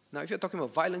 Now, if you're talking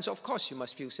about violence, of course you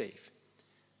must feel safe.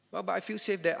 Well, but I feel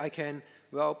safe that I can,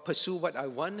 pursue what I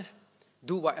want,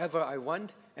 do whatever I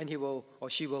want, and he will or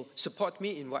she will support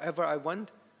me in whatever I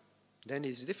want. Then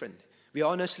it's different. We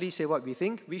honestly say what we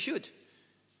think we should.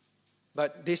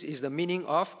 But this is the meaning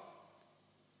of,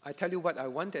 I tell you what I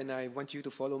want and I want you to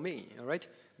follow me, all right?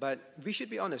 But we should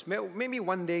be honest. Maybe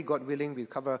one day, God willing, we'll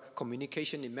cover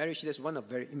communication in marriage. That's one of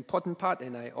very important part,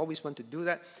 and I always want to do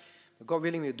that. God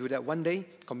willing, we'll do that one day,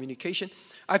 communication.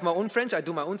 I have my own friends. I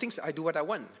do my own things. I do what I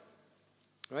want,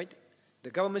 right?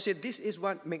 The government said this is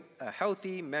what makes a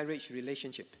healthy marriage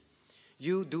relationship.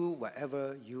 You do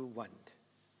whatever you want.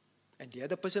 And the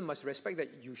other person must respect that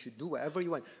you should do whatever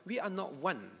you want. We are not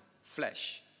one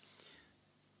flesh.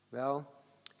 Well,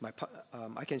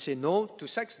 I can say no to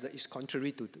sex that is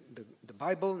contrary to the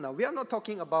Bible. Now, we are not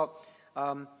talking about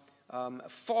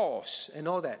force and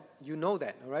all that. You know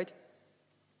that, all right?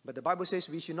 But the Bible says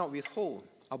we should not withhold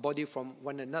our body from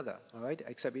one another, all right?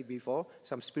 Except it be for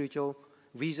some spiritual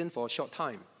reason for a short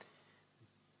time.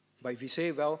 But if we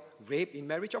say, rape in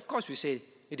marriage, of course we say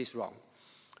it is wrong.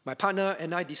 My partner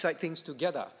and I decide things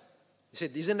together. You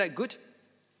said, isn't that good?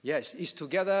 Yes, it's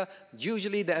together.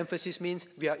 Usually the emphasis means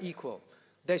we are equal.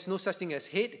 There's no such thing as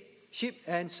headship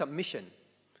and submission.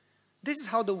 This is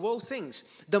how the world thinks.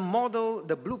 The model,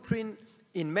 the blueprint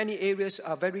in many areas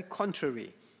are very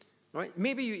contrary. Right?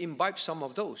 Maybe you imbibe some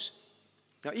of those.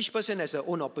 Now, each person has their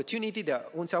own opportunity, their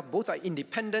own self. Both are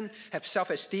independent, have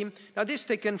self-esteem. Now, this is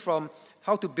taken from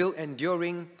How to Build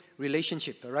Enduring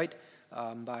Relationship, right?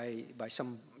 By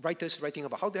some writers writing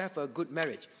about how to have a good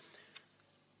marriage.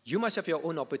 You must have your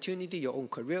own opportunity, your own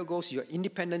career goals, you're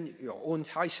independent, your own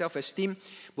high self-esteem.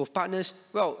 Both partners,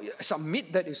 well,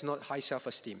 submit that is not high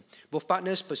self-esteem. Both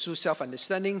partners pursue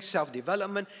self-understanding,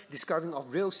 self-development, discovering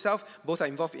of real self. Both are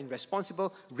involved in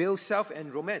responsible, real self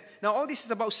and romance. Now, all this is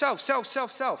about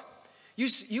self.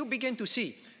 You begin to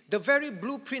see the very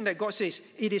blueprint that God says,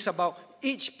 it is about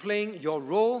each playing your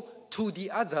role to the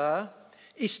other,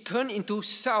 is turned into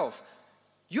self.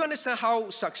 You understand how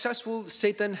successful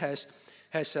Satan has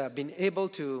been able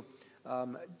to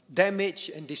damage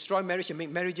and destroy marriage and make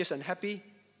marriages unhappy?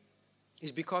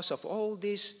 Is because of all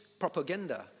this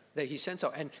propaganda that he sends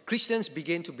out. And Christians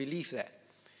begin to believe that.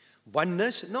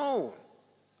 Oneness? No.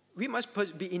 We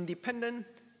must be independent.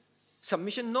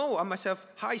 Submission? No. I must have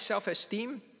high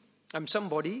self-esteem. I'm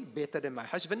somebody better than my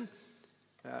husband.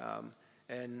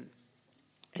 And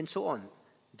so on.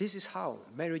 This is how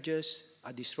marriages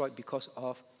are destroyed because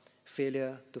of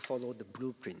failure to follow the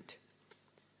blueprint.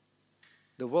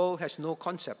 The world has no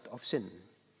concept of sin.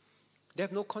 They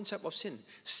have no concept of sin.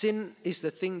 Sin is the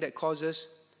thing that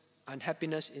causes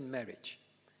unhappiness in marriage.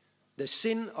 The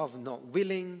sin of not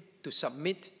willing to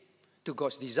submit to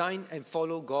God's design and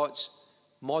follow God's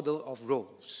model of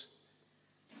roles.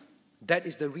 That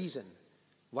is the reason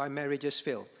why marriages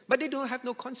fail. But they don't have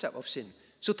no concept of sin.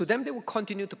 So to them, they will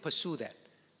continue to pursue that.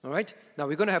 All right? Now,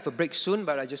 we're going to have a break soon,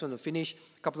 but I just want to finish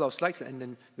a couple of slides and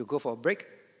then we'll go for a break.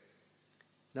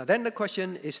 Now, then the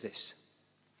question is this.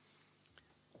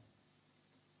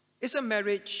 Is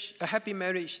a happy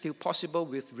marriage still possible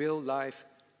with real life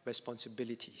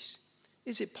responsibilities?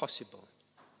 Is it possible?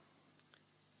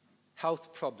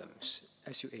 Health problems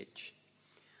as you age.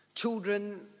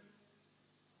 Children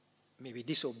may be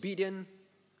disobedient,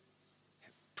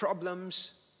 have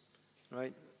problems,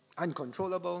 right?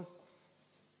 Uncontrollable.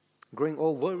 Growing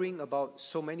old, worrying about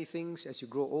so many things as you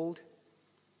grow old.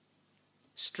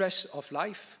 Stress of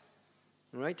life,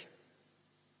 right?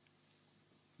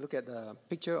 Look at the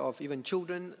picture of even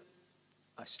children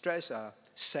are stressed, are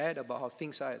sad about how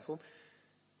things are at home.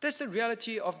 That's the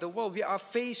reality of the world. We are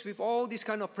faced with all these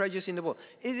kind of pressures in the world.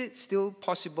 Is it still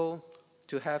possible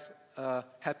to have a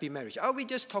happy marriage? Are we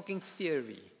just talking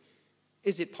theory?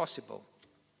 Is it possible?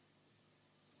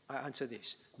 I answer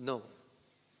this, no.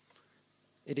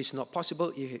 It is not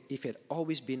possible if it had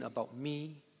always been about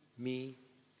me.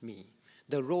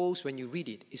 The roles, when you read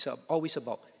it, is always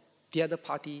about the other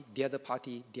party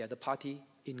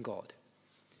in God.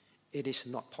 It is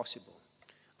not possible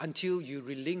until you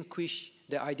relinquish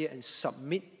the idea and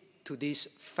submit to this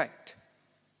fact.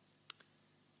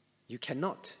 You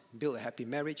cannot build a happy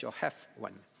marriage or have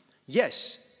one.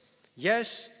 Yes,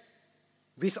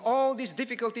 with all these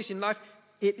difficulties in life,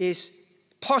 it is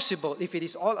possible if it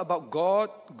is all about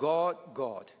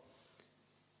God.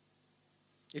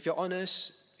 If you're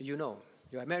honest, you know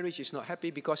your marriage is not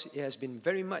happy because it has been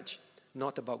very much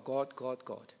not about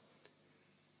God.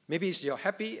 Maybe you're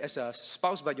happy as a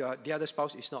spouse, but the other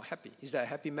spouse is not happy. Is that a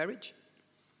happy marriage?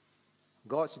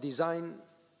 God's design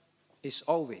is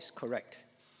always correct.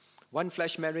 One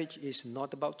flesh marriage is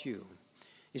not about you.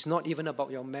 It's not even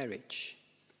about your marriage.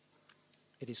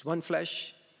 It is one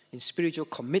flesh in spiritual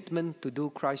commitment to do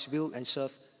Christ's will and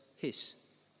serve His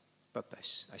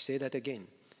purpose. I say that again.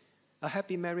 A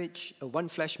happy marriage, a one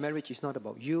flesh marriage is not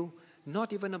about you,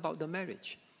 not even about the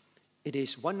marriage. It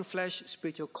is one flesh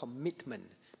spiritual commitment,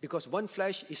 because one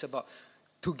flesh is about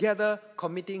together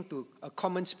committing to a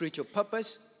common spiritual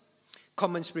purpose,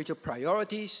 common spiritual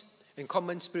priorities, and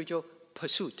common spiritual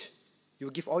pursuit. You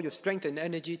give all your strength and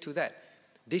energy to that.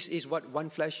 This is what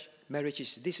one flesh marriage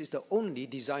is. This is the only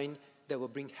design that will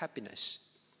bring happiness.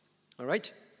 All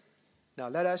right? Now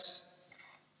let us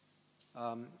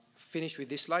finish with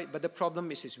this slide. But the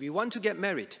problem is this: we want to get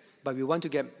married, but we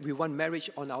want marriage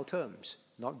on our terms,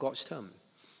 not God's term.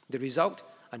 The result: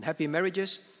 unhappy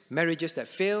marriages, marriages that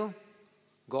fail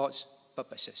God's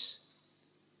purposes.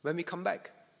 When we come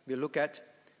back, we'll look at,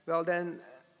 well then,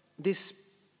 this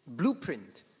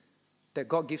blueprint that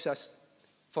God gives us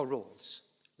for roles.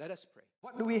 Let us pray.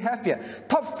 What do we have here?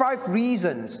 Top 5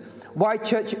 reasons why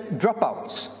church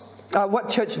dropouts, what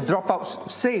church dropouts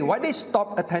say, why they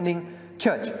stop attending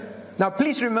church. Now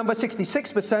please remember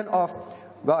 66% of,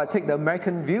 well, I take the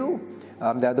American view,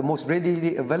 they are the most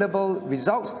readily available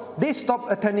results. They stop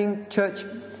attending church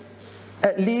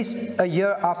at least a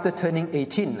year after turning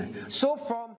 18. So from